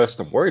anybody in the West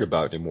I'm worried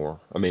about anymore.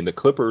 I mean, the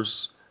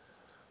Clippers,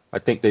 I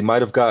think they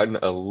might have gotten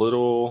a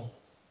little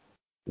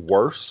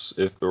worse,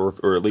 if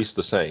or at least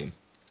the same.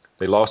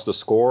 They lost a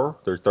scorer,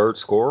 their third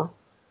scorer,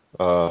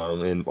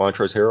 in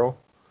Montrezl Harrell,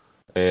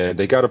 and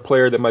they got a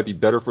player that might be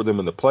better for them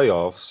in the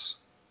playoffs.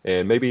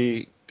 And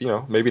maybe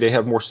maybe they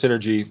have more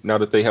synergy now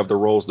that they have the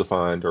roles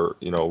defined, or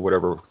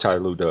whatever Ty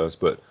Lue does.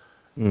 But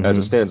as it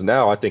Mm-hmm. stands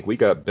now, I think we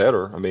got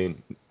better. I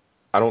mean,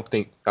 I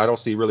don't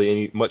see really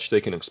any much they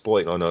can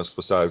exploit on us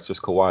besides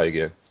just Kawhi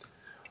again.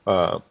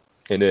 Uh,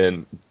 and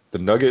then the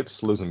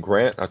Nuggets losing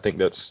Grant, I think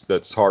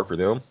that's hard for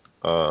them.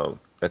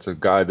 That's a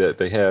guy that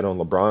they had on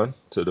LeBron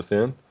to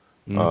defend,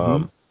 Mm-hmm.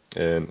 um,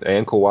 and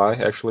Kawhi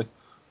actually,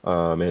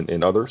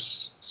 and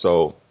others.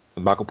 So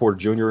Michael Porter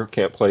Jr.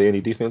 can't play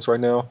any defense right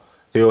now.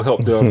 He'll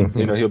help them.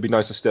 He'll be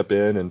nice to step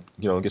in and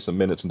get some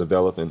minutes and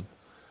develop and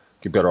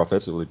get better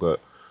offensively. But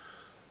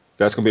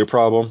that's gonna be a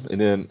problem. And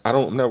then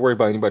I'm not worried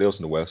about anybody else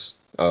in the West.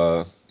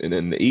 And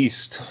in the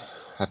East,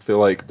 I feel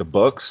like the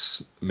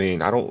Bucks. I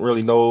mean, I don't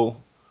really know.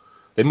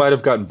 They might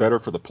have gotten better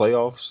for the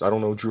playoffs. I don't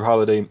know. Drew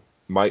Holiday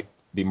might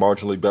be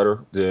marginally better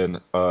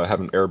than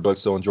having Eric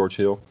Bledsoe and George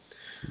Hill,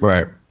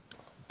 Right.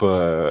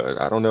 but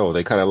I don't know.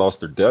 They kind of lost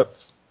their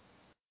depth.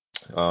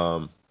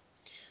 Um,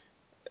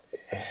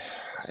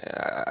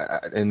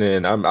 and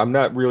then I'm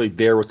not really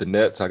there with the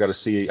Nets. I got to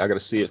see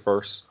it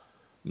first.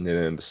 And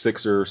then the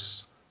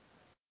Sixers.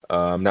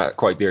 I'm not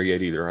quite there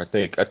yet either. I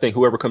think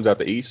whoever comes out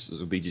the East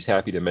will be just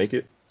happy to make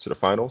it to the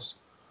finals,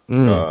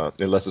 Mm.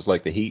 unless it's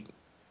like the Heat.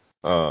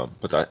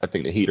 But I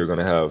think the Heat are going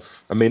to have.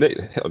 I mean,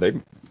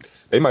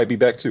 they might be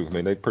back too. I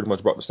mean, they pretty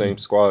much brought the same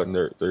squad, and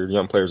their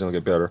young players are going to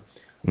get better.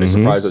 They Mm-hmm.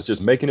 surprised us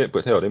just making it,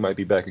 but hell, they might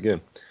be back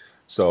again.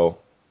 So,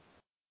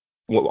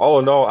 well, all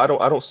in all, I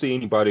don't see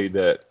anybody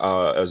that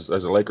as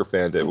a Laker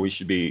fan that we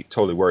should be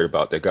totally worried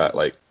about that got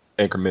like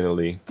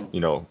incrementally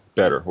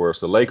better. Whereas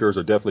the Lakers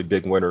are definitely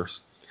big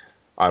winners.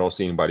 I don't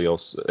see anybody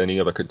else, any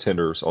other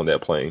contenders on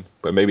that plane.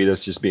 But maybe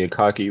that's just being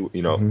cocky.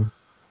 Mm-hmm.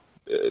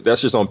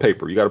 That's just on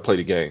paper. You got to play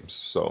the games.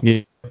 So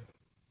Yeah.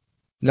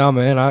 No,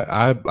 man,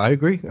 I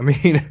agree. I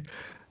mean,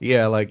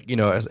 yeah, like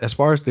as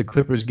far as the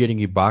Clippers getting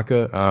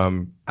Ibaka,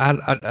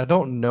 I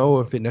don't know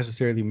if it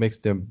necessarily makes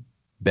them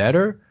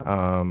better,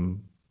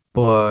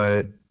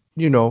 but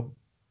you know,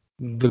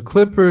 the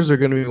Clippers are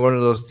going to be one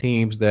of those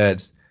teams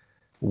that's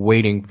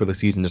waiting for the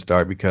season to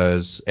start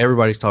because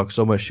everybody's talked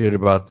so much shit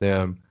about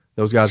them.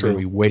 Those guys are going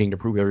to true. be waiting to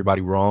prove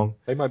everybody wrong.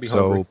 They might be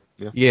hungry. So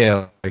Yeah.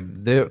 yeah, like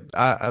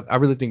I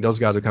really think those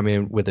guys will come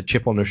in with a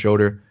chip on their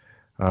shoulder.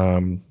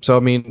 So I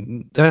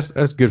mean, that's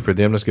good for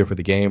them. That's good for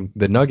the game.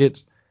 The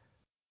Nuggets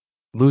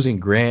losing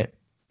Grant,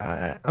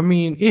 I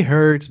mean, it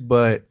hurts,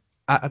 but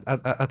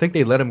I think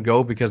they let him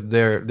go because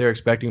they're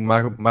expecting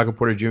Michael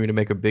Porter Jr. to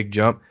make a big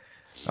jump.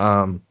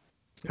 Um,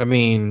 I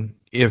mean,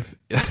 if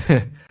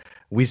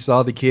we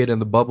saw the kid in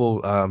the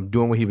bubble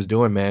doing what he was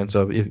doing, man.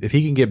 So if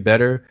he can get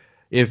better,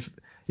 if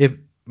if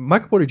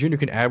Michael Porter Jr.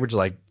 can average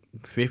like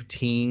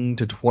 15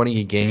 to 20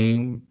 a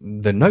game,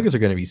 the Nuggets are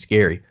going to be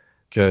scary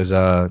because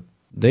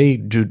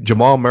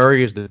Jamal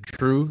Murray is the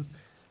truth,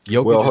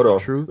 Well, Jokic is hold the on.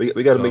 truth.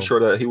 We got to make So, sure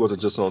that he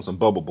wasn't just on some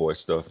bubble boy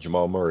stuff.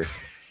 Jamal Murray.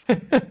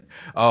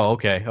 oh,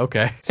 okay,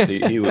 okay, See,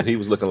 he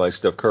was looking like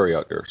Steph Curry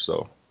out there.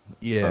 So,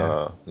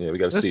 yeah, yeah, we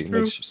got to that's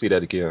true. see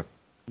that again.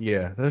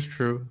 Yeah, that's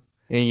true.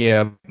 And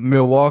yeah,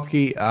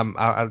 Milwaukee.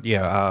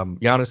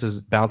 Giannis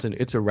is bouncing.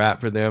 It's a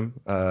wrap for them.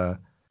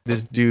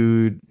 This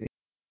dude,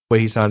 way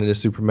he signed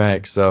this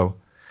supermax. So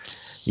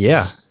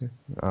yeah,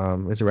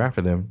 it's a wrap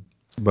for them.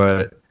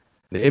 But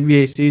the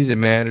NBA season,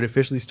 man, it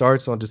officially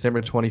starts on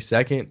December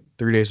 22nd,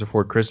 3 days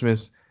before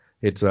Christmas.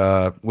 It's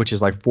which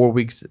is like 4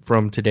 weeks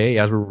from today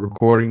as we're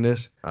recording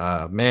this.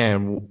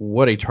 Man,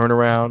 what a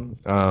turnaround.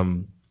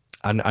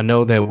 I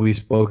know that we've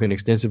spoken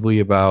extensively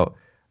about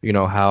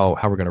how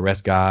we're gonna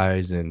rest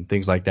guys and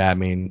things like that. I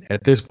mean,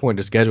 at this point,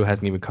 the schedule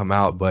hasn't even come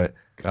out, but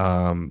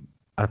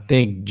I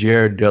think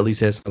Jared Dudley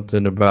said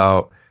something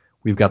about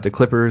we've got the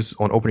Clippers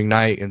on opening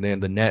night and then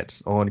the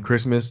Nets on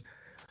Christmas,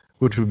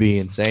 which would be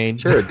insane.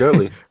 Jared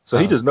Dudley. So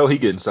he uh, just know he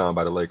getting signed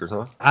by the Lakers,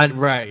 huh?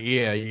 right,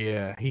 yeah,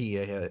 yeah,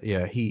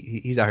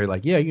 he's out here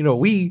like, yeah,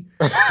 we.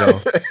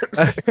 So,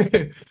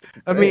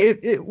 I mean,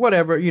 Man.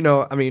 whatever,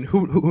 I mean,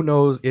 who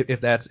knows if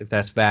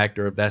that's fact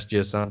or if that's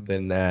just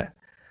something that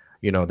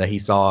that he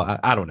saw.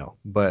 I don't know,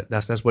 but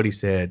that's what he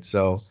said.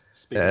 So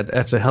Speaking of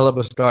that's a Texas. hell of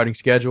a starting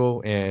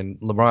schedule, and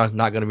LeBron's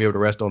not going to be able to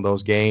rest on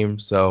those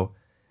games. So,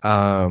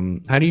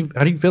 how do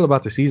you feel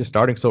about the season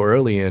starting so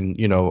early, and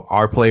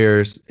our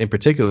players in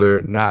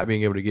particular not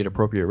being able to get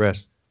appropriate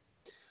rest?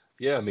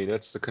 Yeah, I mean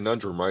that's the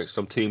conundrum, right?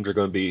 Some teams are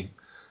going to be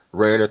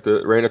ran at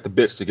the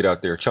bits to get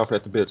out there, chomping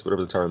at the bits,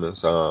 whatever the term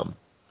is.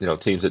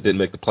 Teams that didn't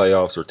make the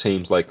playoffs, or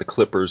teams like the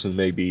Clippers who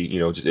may be,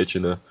 just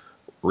itching to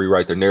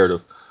rewrite their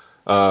narrative.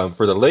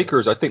 For the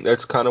Lakers, I think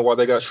that's kind of why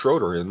they got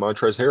Schroeder and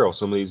Montrezl Harrell,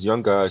 some of these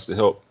young guys to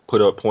help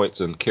put up points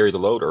and carry the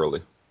load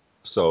early.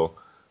 So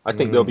I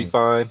think they'll be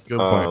fine. Good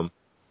point.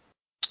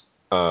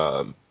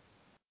 Um,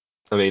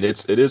 I mean,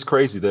 it is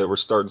crazy that we're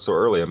starting so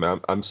early. I mean,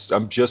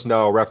 I'm just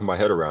now wrapping my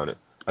head around it.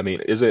 I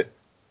mean, is it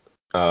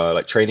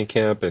like training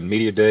camp and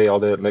media day all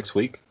that next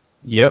week?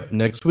 Yep,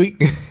 next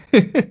week.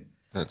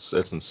 That's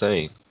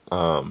insane.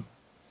 Um,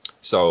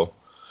 so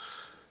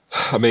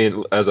I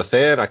mean, as a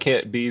fan, I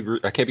can't be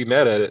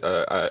mad at it.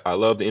 I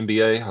love the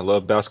NBA. I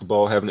love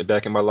basketball, having it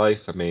back in my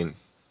life. I mean,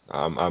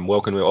 I'm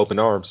welcoming with open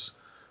arms.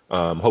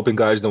 Hoping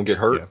guys don't get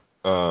hurt.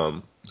 Yeah,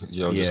 Um, just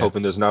yeah.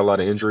 hoping there's not a lot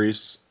of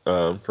injuries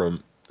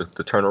from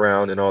the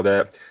turnaround and all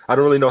that. I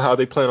don't really know how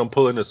they plan on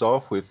pulling this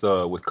off with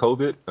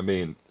COVID. I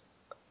mean,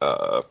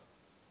 uh,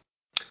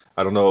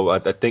 I don't know. I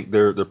think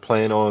they're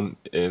playing on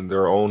in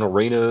their own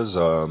arenas.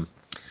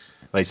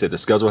 Like I said, the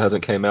schedule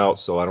hasn't came out,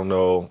 so I don't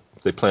know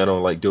if they plan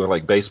on like doing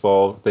like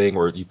baseball thing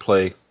where you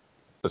play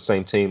the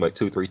same team like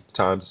two, three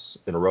times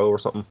in a row or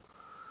something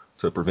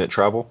to prevent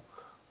travel.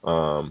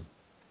 Um,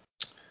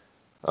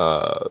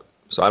 uh,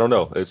 so I don't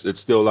know. It's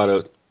still a lot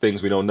of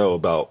things we don't know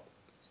about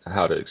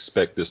how to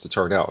expect this to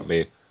turn out. I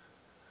mean,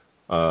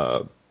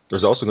 uh,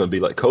 there's also going to be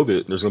like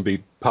COVID. There's going to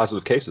be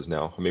positive cases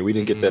now. I mean, we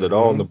didn't get that at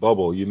all in the Hmm.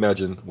 bubble. You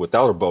imagine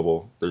without a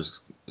bubble, there's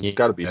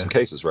got to be some Yeah,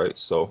 cases, right?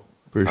 So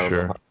for I don't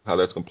know sure. how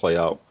that's going to play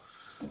out.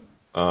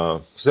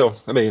 So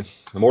I mean,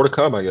 more to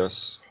come, I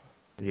guess.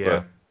 Yeah,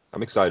 But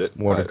I'm excited.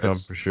 more to come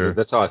for sure.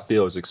 That's how I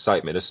feel is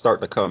excitement. It's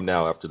starting to come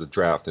now after the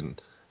draft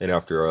and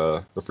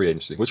after the free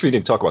agency, which we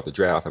didn't talk about the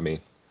draft. I mean,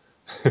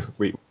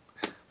 we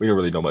we don't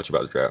really know much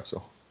about the draft,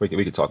 so we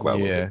can talk about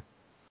it a little bit. Yeah.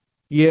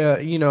 Yeah,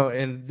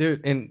 and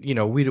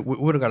we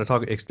don't got to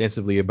talk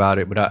extensively about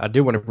it, but I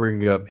did want to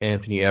bring up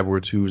Anthony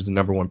Edwards, who's the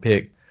number one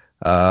pick.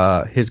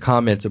 His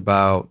comments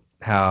about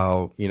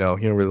how he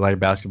don't really like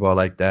basketball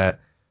like that,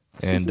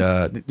 and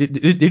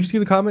did you see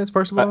the comments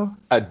first of I all?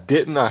 I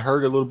didn't. I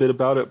heard a little bit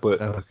about it,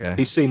 but Okay,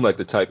 he seemed like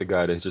the type of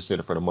guy that's just in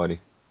it for the money.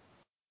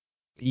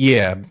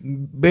 yeah,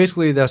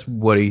 basically that's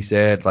what he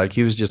said. Like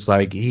he was just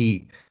like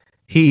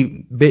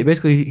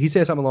basically he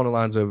said something along the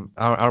lines of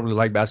I don't really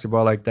like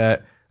basketball like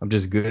that. I'm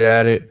just good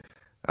at it.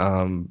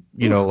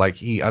 Oof.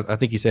 Like I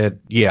think he said,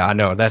 yeah, I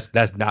know that's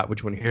not what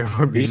you want to hear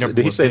from your number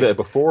Did he one say pick. that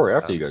before or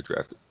after Uh, he got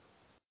drafted?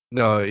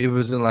 no, it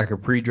was in like a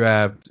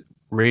pre-draft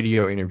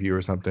radio interview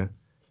or something.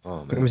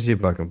 Oh Let me man. see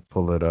if I can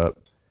pull it up.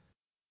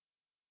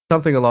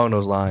 Something along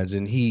those lines,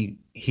 and he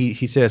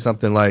said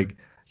something like,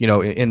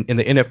 in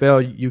the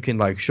NFL you can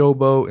like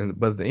showboat,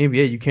 but the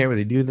NBA you can't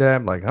really do that.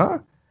 I'm like, huh?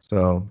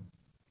 So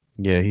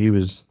yeah, he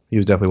was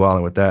definitely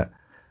wilding with that.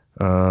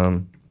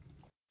 Um,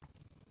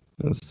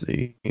 let's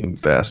see, in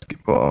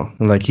basketball,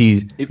 and like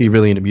he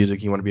really into music.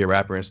 He want to be a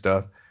rapper and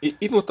stuff.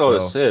 Even with all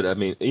that So said, I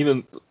mean,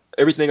 even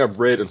everything I've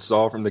read and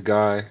saw from the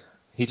guy,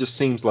 he just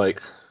seems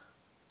like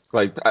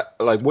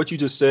what you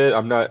just said.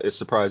 I'm not as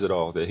surprised at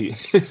all that he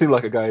seems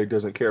like a guy who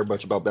doesn't care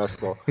much about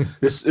basketball.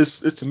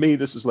 It's to me,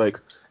 this is like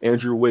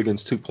Andrew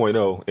Wiggins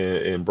 2.0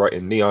 in bright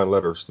in neon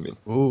letters to me.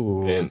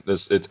 Ooh. And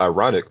it's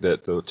ironic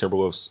that the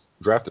Timberwolves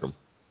drafted him.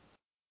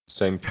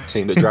 Same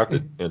team that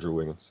drafted Andrew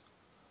Wiggins.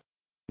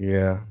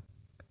 Yeah.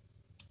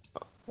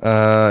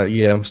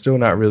 Yeah, I'm still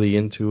not really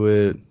into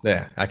it.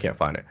 Yeah, I can't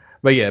find it.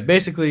 But yeah,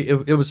 basically,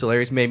 it was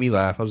hilarious. It made me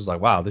laugh. I was just like,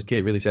 wow, this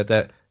kid really said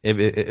that.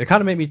 It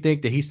kind of made me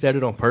think that he said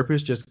it on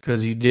purpose just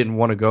because he didn't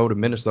want to go to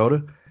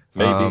Minnesota.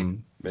 Maybe,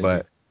 maybe.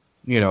 But,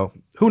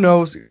 who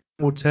knows?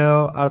 We'll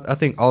tell. I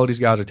think all of these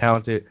guys are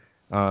talented.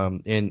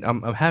 And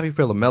I'm happy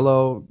for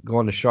LaMelo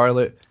going to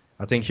Charlotte.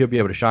 I think he'll be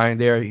able to shine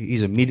there.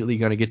 He's immediately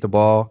going to get the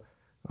ball.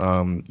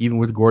 Even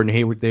with Gordon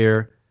Hayward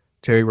there.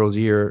 Terry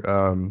Rozier.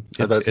 I was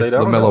about to say It's that.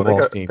 I don't know. LaMelo They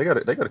Ball's got team. they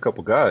got they got a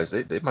couple guys.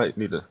 They might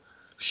need to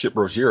ship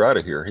Rozier out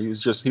of here. He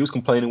was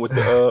complaining with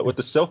the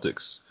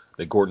Celtics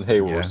that Gordon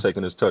Hayward was Yeah.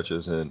 taking his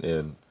touches and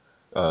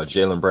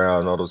Jalen Brown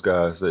and all those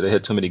guys. They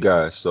had too many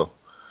guys. So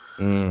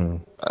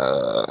Mm.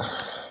 uh,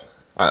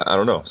 I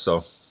don't know.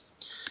 So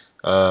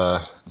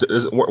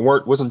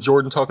wasn't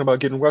Jordan talking about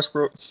getting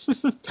Westbrook?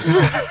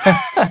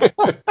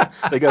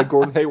 They got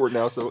Gordon Hayward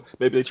now, so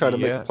maybe they're trying to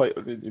make the Yeah. play.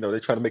 They're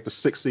trying to make the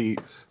sixth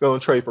seed go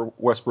and trade for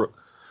Westbrook.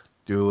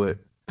 Do it.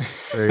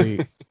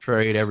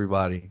 Trade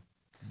everybody.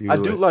 I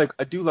Do do it. like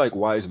I do like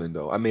Wiseman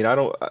though. I mean, I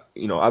don't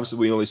obviously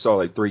we only saw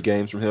like 3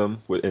 games from him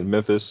in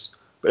Memphis,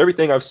 but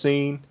everything I've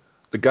seen,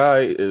 the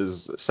guy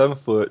is 7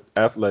 foot,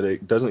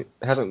 athletic, doesn't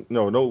hasn't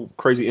no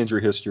crazy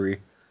injury history.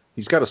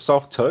 He's got a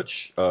soft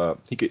touch.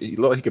 He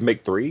could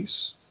make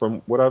threes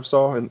from what I've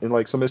saw in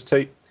like some of his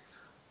tape.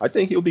 I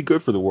think he'll be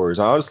good for the Warriors.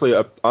 Honestly,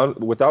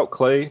 without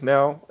Clay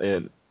now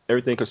and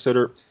everything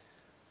considered,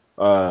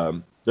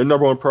 their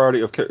number one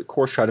priority, of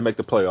course, try to make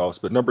the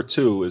playoffs. But number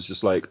two is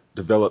just like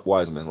develop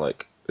Wiseman.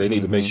 Like they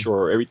need to make Hmm.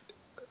 sure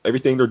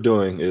everything they're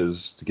doing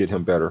is to get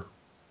him better.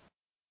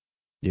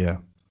 Yeah.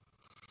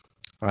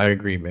 I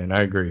agree, man.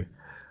 I agree.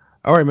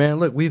 All right, man.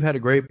 Look, we've had a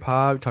great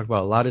pod. We talked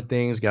about a lot of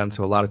things, got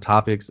into a lot of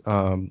topics.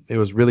 It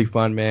was really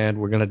fun, man.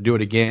 We're gonna do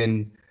it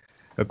again,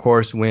 of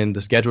course, when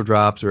the schedule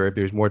drops or if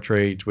there's more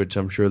trades, which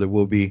I'm sure there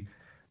will be.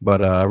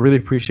 But I really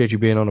appreciate you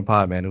being on the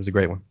pod, man. It was a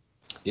great one.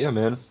 Yeah,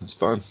 man, it's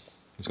fun.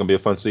 It's gonna be a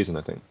fun season,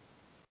 I think.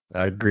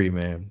 I agree,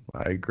 man.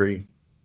 I agree.